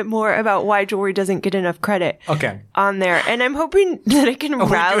little bit more about why jewelry doesn't get enough credit. Okay. On there, and I'm hoping that I can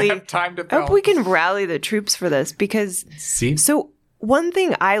rally. We do have time to I hope we can rally the troops for this because. See. So one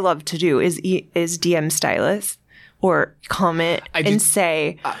thing I love to do is DM stylists or comment and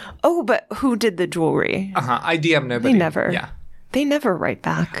say, "Oh, but who did the jewelry?" I DM nobody. They never. Yeah. They never write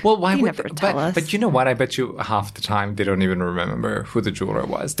back. Well, why they would never tell us? But you know what? I bet you half the time they don't even remember who the jeweler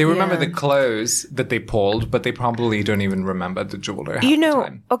was. They remember the clothes that they pulled, but they probably don't even remember the jeweler. Half the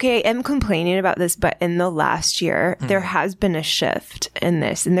time. Okay, I'm complaining about this, but in the last year, there has been a shift in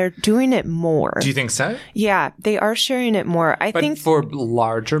this, and they're doing it more. Do you think so? Yeah, they are sharing it more. I think for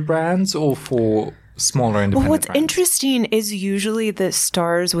larger brands or for smaller independent what's brands? interesting is usually the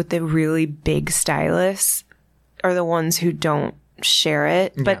stars with the really big stylists are the ones who don't share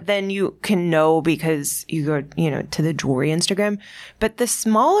it, but then you can know because you go, to the jewelry Instagram. But the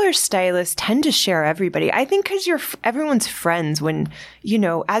smaller stylists tend to share everybody. I think because everyone's friends when,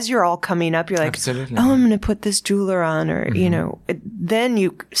 as you're all coming up, you're like, absolutely. Oh, I'm going to put this jeweler on or, then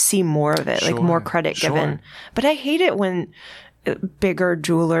you see more of it, like more credit given. But I hate it when bigger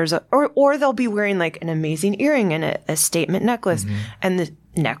jewelers or they'll be wearing like an amazing earring and a statement necklace and the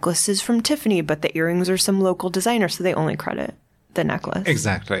necklace is from Tiffany, but the earrings are some local designer. So they only credit the necklace.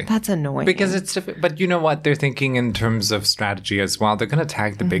 Exactly. That's annoying. Because it's different. But you know what? They're thinking in terms of strategy as well. They're going to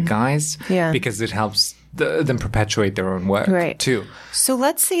tag the big guys because it helps them perpetuate their own work too. So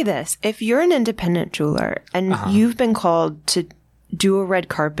let's say this. If you're an independent jeweler and you've been called to do a red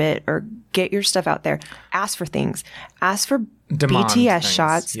carpet or get your stuff out there, ask for things. Ask for BTS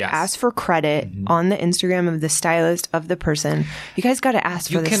shots. Yes. Ask for credit on the Instagram of the stylist of the person. You guys got to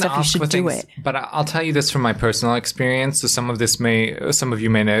ask for this stuff. You should do it. But I'll tell you this from my personal experience. So some of you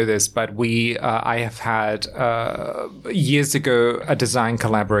may know this, but I have had years ago a design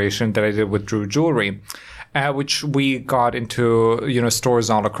collaboration that I did with Drew Jewelry. Which we got into, stores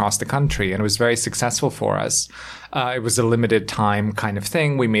all across the country, and it was very successful for us. It was a limited time kind of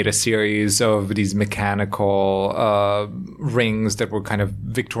thing. We made a series of these mechanical rings that were kind of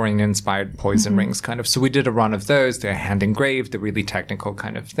Victorian-inspired poison rings, kind of. So we did a run of those. They're hand engraved. They're really technical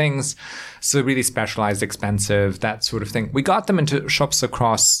kind of things. So really specialized, expensive, that sort of thing. We got them into shops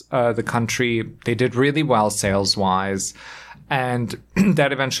across the country. They did really well sales-wise, and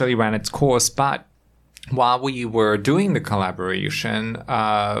that eventually ran its course. But while we were doing the collaboration,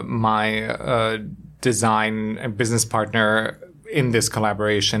 my design and business partner in this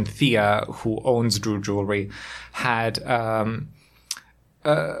collaboration, Thea, who owns Drew Jewelry, had her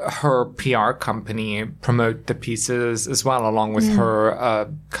PR company promote the pieces as well, along with her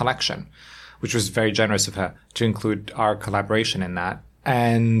collection, which was very generous of her to include our collaboration in that.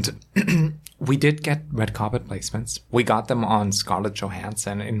 And we did get red carpet placements. We got them on Scarlett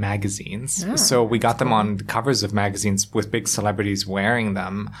Johansson in magazines. Oh, so we got them on the covers of magazines with big celebrities wearing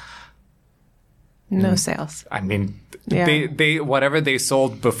them. No sales. I mean, they whatever they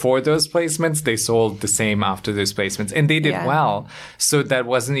sold before those placements, they sold the same after those placements. And they did well. So that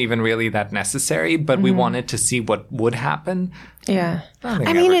wasn't even really that necessary, but we wanted to see what would happen. Yeah.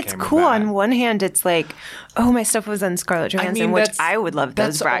 I mean, it's cool. On one hand, it's like, oh, my stuff was on Scarlett Johansson, which I would love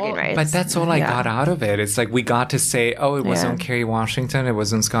those bragging rights. But that's all I got out of it. It's like we got to say, oh, it was on Kerry Washington, it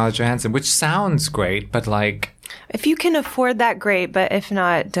was on Scarlett Johansson, which sounds great, but like... If you can afford that, great. But if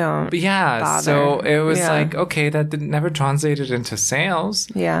not, don't. Bother. So it was like, okay, that never translated into sales.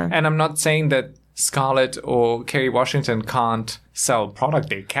 Yeah. And I'm not saying that Scarlett or Kerry Washington can't sell product.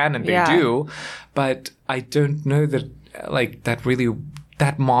 They can and they Yeah. do, but I don't know that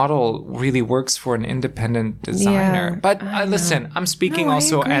that model really works for an independent designer. Yeah, But listen, I'm speaking No, I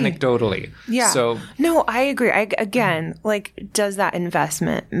also agree. anecdotally. Yeah. So no, I agree. Again, like, does that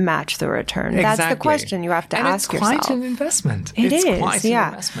investment match the return? That's the exactly. question you have to and ask it's quite yourself. an investment. It's quite an yeah.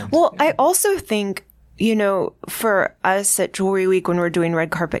 investment. Well, I also think, for us at Jewelry Week when we're doing red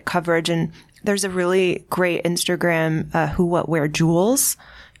carpet coverage, and there's a really great Instagram, Who What Wear Jewels,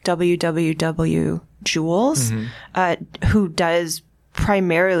 www Jewels, who does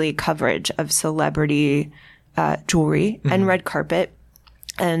primarily coverage of celebrity jewelry and red carpet.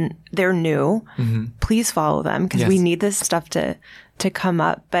 And they're new. Please follow them because we Yes. need this stuff to come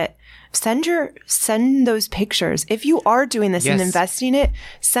up. But send those pictures. If you are doing this and Yes. investing it,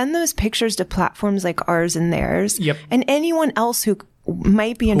 send those pictures to platforms like ours and theirs. Yep. And anyone else who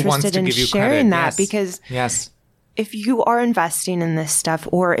might be Who wants interested to in give you sharing credit. that, Yes. because yes. if you are investing in this stuff,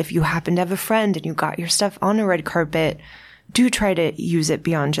 or if you happen to have a friend and you got your stuff on a red carpet, do try to use it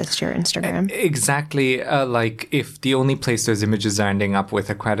beyond just your Instagram. Exactly. Like if the only place those images are ending up with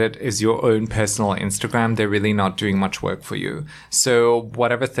a credit is your own personal Instagram, they're really not doing much work for you. So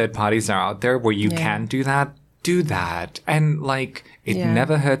whatever third parties are out there where you can do that, do that. And like, it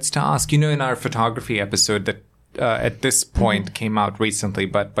never hurts to ask. In our photography episode that at this point came out recently,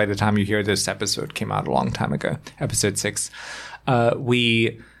 but by the time you hear this episode came out a long time ago, episode 6,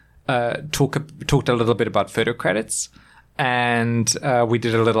 we talked a little bit about photo credits. And we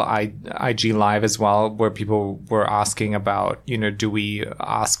did a little IG live as well, where people were asking about, do we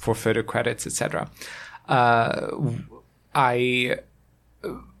ask for photo credits, etc. I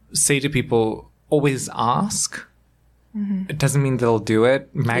say to people, always ask. It doesn't mean they'll do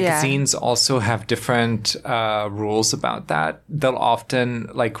it. Magazines also have different rules about that. They'll often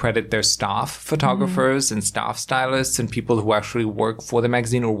credit their staff photographers and staff stylists and people who actually work for the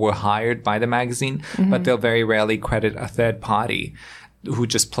magazine or were hired by the magazine, but they'll very rarely credit a third party who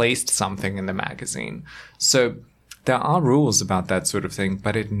just placed something in the magazine. So there are rules about that sort of thing,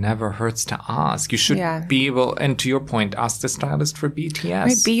 but it never hurts to ask. You should be able, and to your point, ask the stylist for BTS.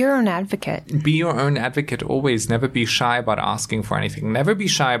 Right, be your own advocate. Be your own advocate always. Never be shy about asking for anything. Never be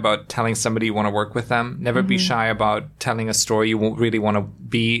shy about telling somebody you want to work with them. Never be shy about telling a story you won't really want to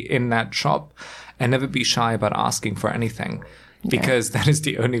be in that shop. And never be shy about asking for anything, because that is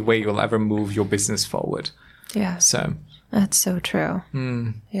the only way you'll ever move your business forward. Yeah. So That's so true.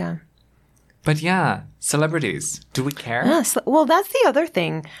 Yeah. But yeah, celebrities. Do we care? Yes. Well, that's the other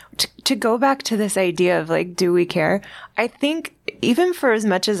thing. To go back to this idea of do we care? I think even for as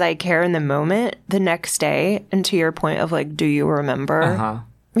much as I care in the moment, the next day, and to your point of do you remember?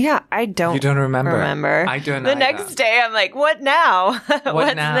 Yeah, I don't. You don't remember? I don't The either. next day, I'm like, what now?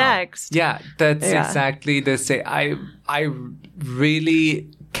 What's now? next? Yeah, that's exactly the same. I really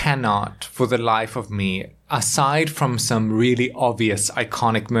cannot, for the life of me, aside from some really obvious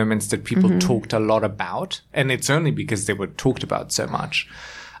iconic moments that people talked a lot about, and it's only because they were talked about so much,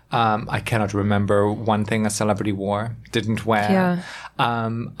 I cannot remember one thing a celebrity wore, didn't wear. Yeah.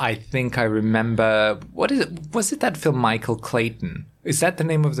 I think I remember, what is it? Was it that film Michael Clayton? Is that the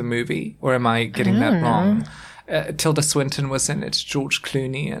name of the movie? Or am I getting that wrong? Tilda Swinton was in it, George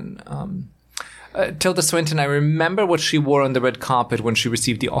Clooney, and Tilda Swinton, I remember what she wore on the red carpet when she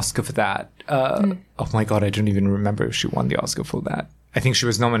received the Oscar for that. Oh my God, I don't even remember if she won the Oscar for that. I think she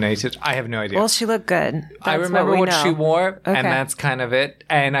was nominated. I have no idea. Well, she looked good. I remember what she wore, Okay. and that's kind of it.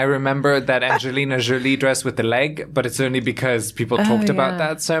 And I remember that Angelina Jolie dress with the leg, but it's only because people talked about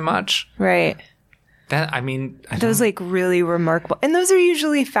that so much. Right. That, I mean, Those really remarkable. And those are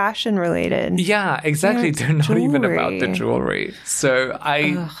usually fashion related. yeah, exactly. Yeah, it's They're not even about the jewelry. jewelry. So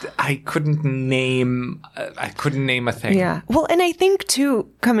I couldn't name a thing. Yeah. Well, and I think too,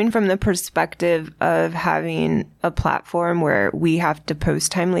 coming from the perspective of having a platform where we have to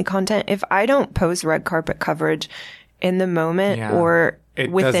post timely content, if I don't post red carpet coverage in the moment Yeah. or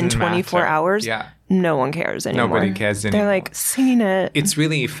It within doesn't 24 matter. hours, Yeah. no one cares anymore. Nobody cares anymore. They're seen it. It's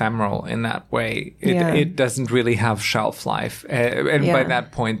really ephemeral in that way. Yeah. It doesn't really have shelf life. And by Yeah.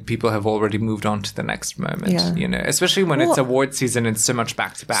 that point, people have already moved on to the next moment, Yeah. especially when it's award season and so much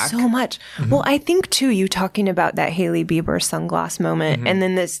back to back. So much. Well, I think too, you talking about that Hailey Bieber sunglass moment and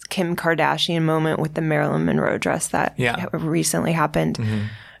then this Kim Kardashian moment with the Marilyn Monroe dress that recently happened.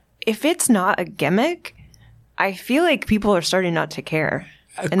 If it's not a gimmick, I feel like people are starting not to care.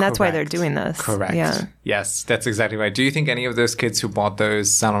 And that's why they're Correct. doing this. Correct. Yeah. Yes, that's exactly right. Do you think any of those kids who bought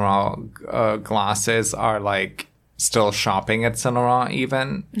those Saint Laurent glasses are still shopping at Saint Laurent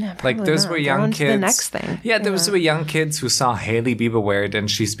even. Yeah, like those not. were They're young on to kids. the next thing. Yeah, those were young kids who saw Hailey Bieber wear it, and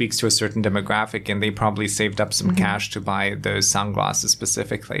she speaks to a certain demographic, and they probably saved up some cash to buy those sunglasses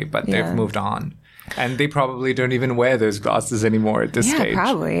specifically, but they've moved on. And they probably don't even wear those glasses anymore at this stage. Yeah,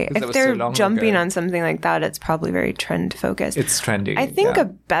 probably. 'Cause that If was they're so long jumping ago. on something like that, it's probably very trend focused. It's trendy. I think yeah. a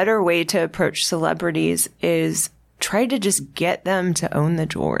better way to approach celebrities is try to just get them to own the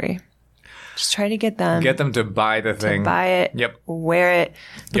jewelry. Just try to get them to buy the thing. buy it, Yep. wear it,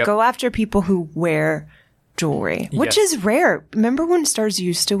 but Yep. go after people who wear jewelry, which Yes. is rare. Remember when stars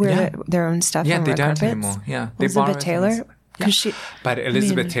used to wear Yeah. their own stuff Yeah, on they red don't carpets? anymore. Yeah, they Elizabeth borrow Taylor? things. 'Cause she, But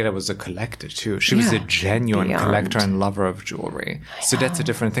Elizabeth Taylor was a collector too. She was a Yeah, genuine beyond. collector and lover of jewelry. So that's a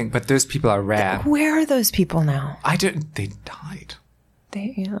different thing. But those people are rare. where are those people now? I don't. They died.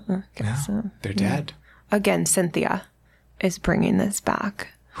 I guess so. They're dead. Again, Cynthia is bringing this back.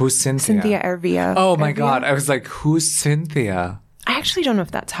 Who's Cynthia? Cynthia Ervia. Oh my Ervia? God! I was like, who's Cynthia? I actually don't know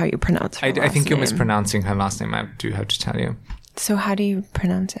if that's how you pronounce her I last think you're name. mispronouncing her last name. I do have to tell you. So how do you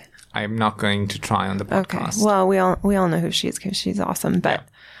pronounce it? I'm not going to try on the Okay. podcast. Well, we all know who she is because she's awesome. But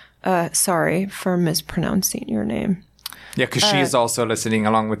sorry for mispronouncing your name. Yeah, because she's also listening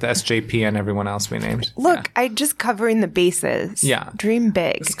along with SJP and everyone else we named. Look, I just covering the bases. Yeah. Dream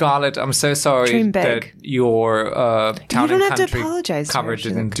big. Scarlett, I'm so sorry Dream big. that your town don't and have to country apologize to her. cover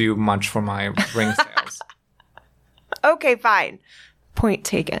She's didn't do much for my ring sales. Okay, fine. Point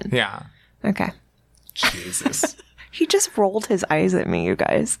taken. Yeah. Okay. Jesus. He just rolled his eyes at me, you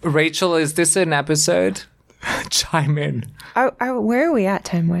guys. Rachel, is this an episode? Chime in. Where are we at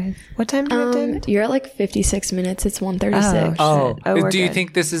time-wise? What time do we have to? You're at like 56 minutes. It's 1:36. Oh, we're do you good.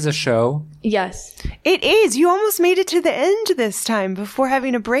 think this is a show? Yes. It is. You almost made it to the end this time before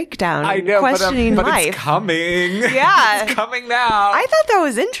having a breakdown. and questioning but life. it's coming. Yeah. It's coming now. I thought that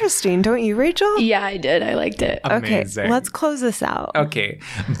was interesting, don't you, Rachel? Yeah, I did. I liked it. Okay, Amazing. let's close this out. Okay.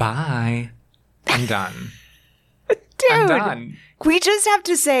 Bye. I'm done. Dude, I'm done. we just have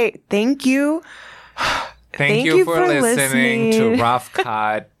to say thank you. Thank you for listening to listening. Rough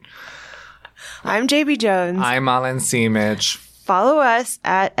Cut. I'm JB Jones. I'm Alan Seamich. Follow us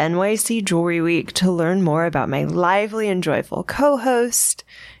at NYC Jewelry Week to learn more about my lively and joyful co-host.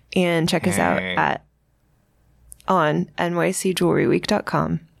 And check us out Hey. on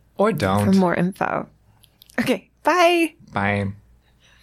nycjewelryweek.com Or for don't. more info. Okay, bye. Bye.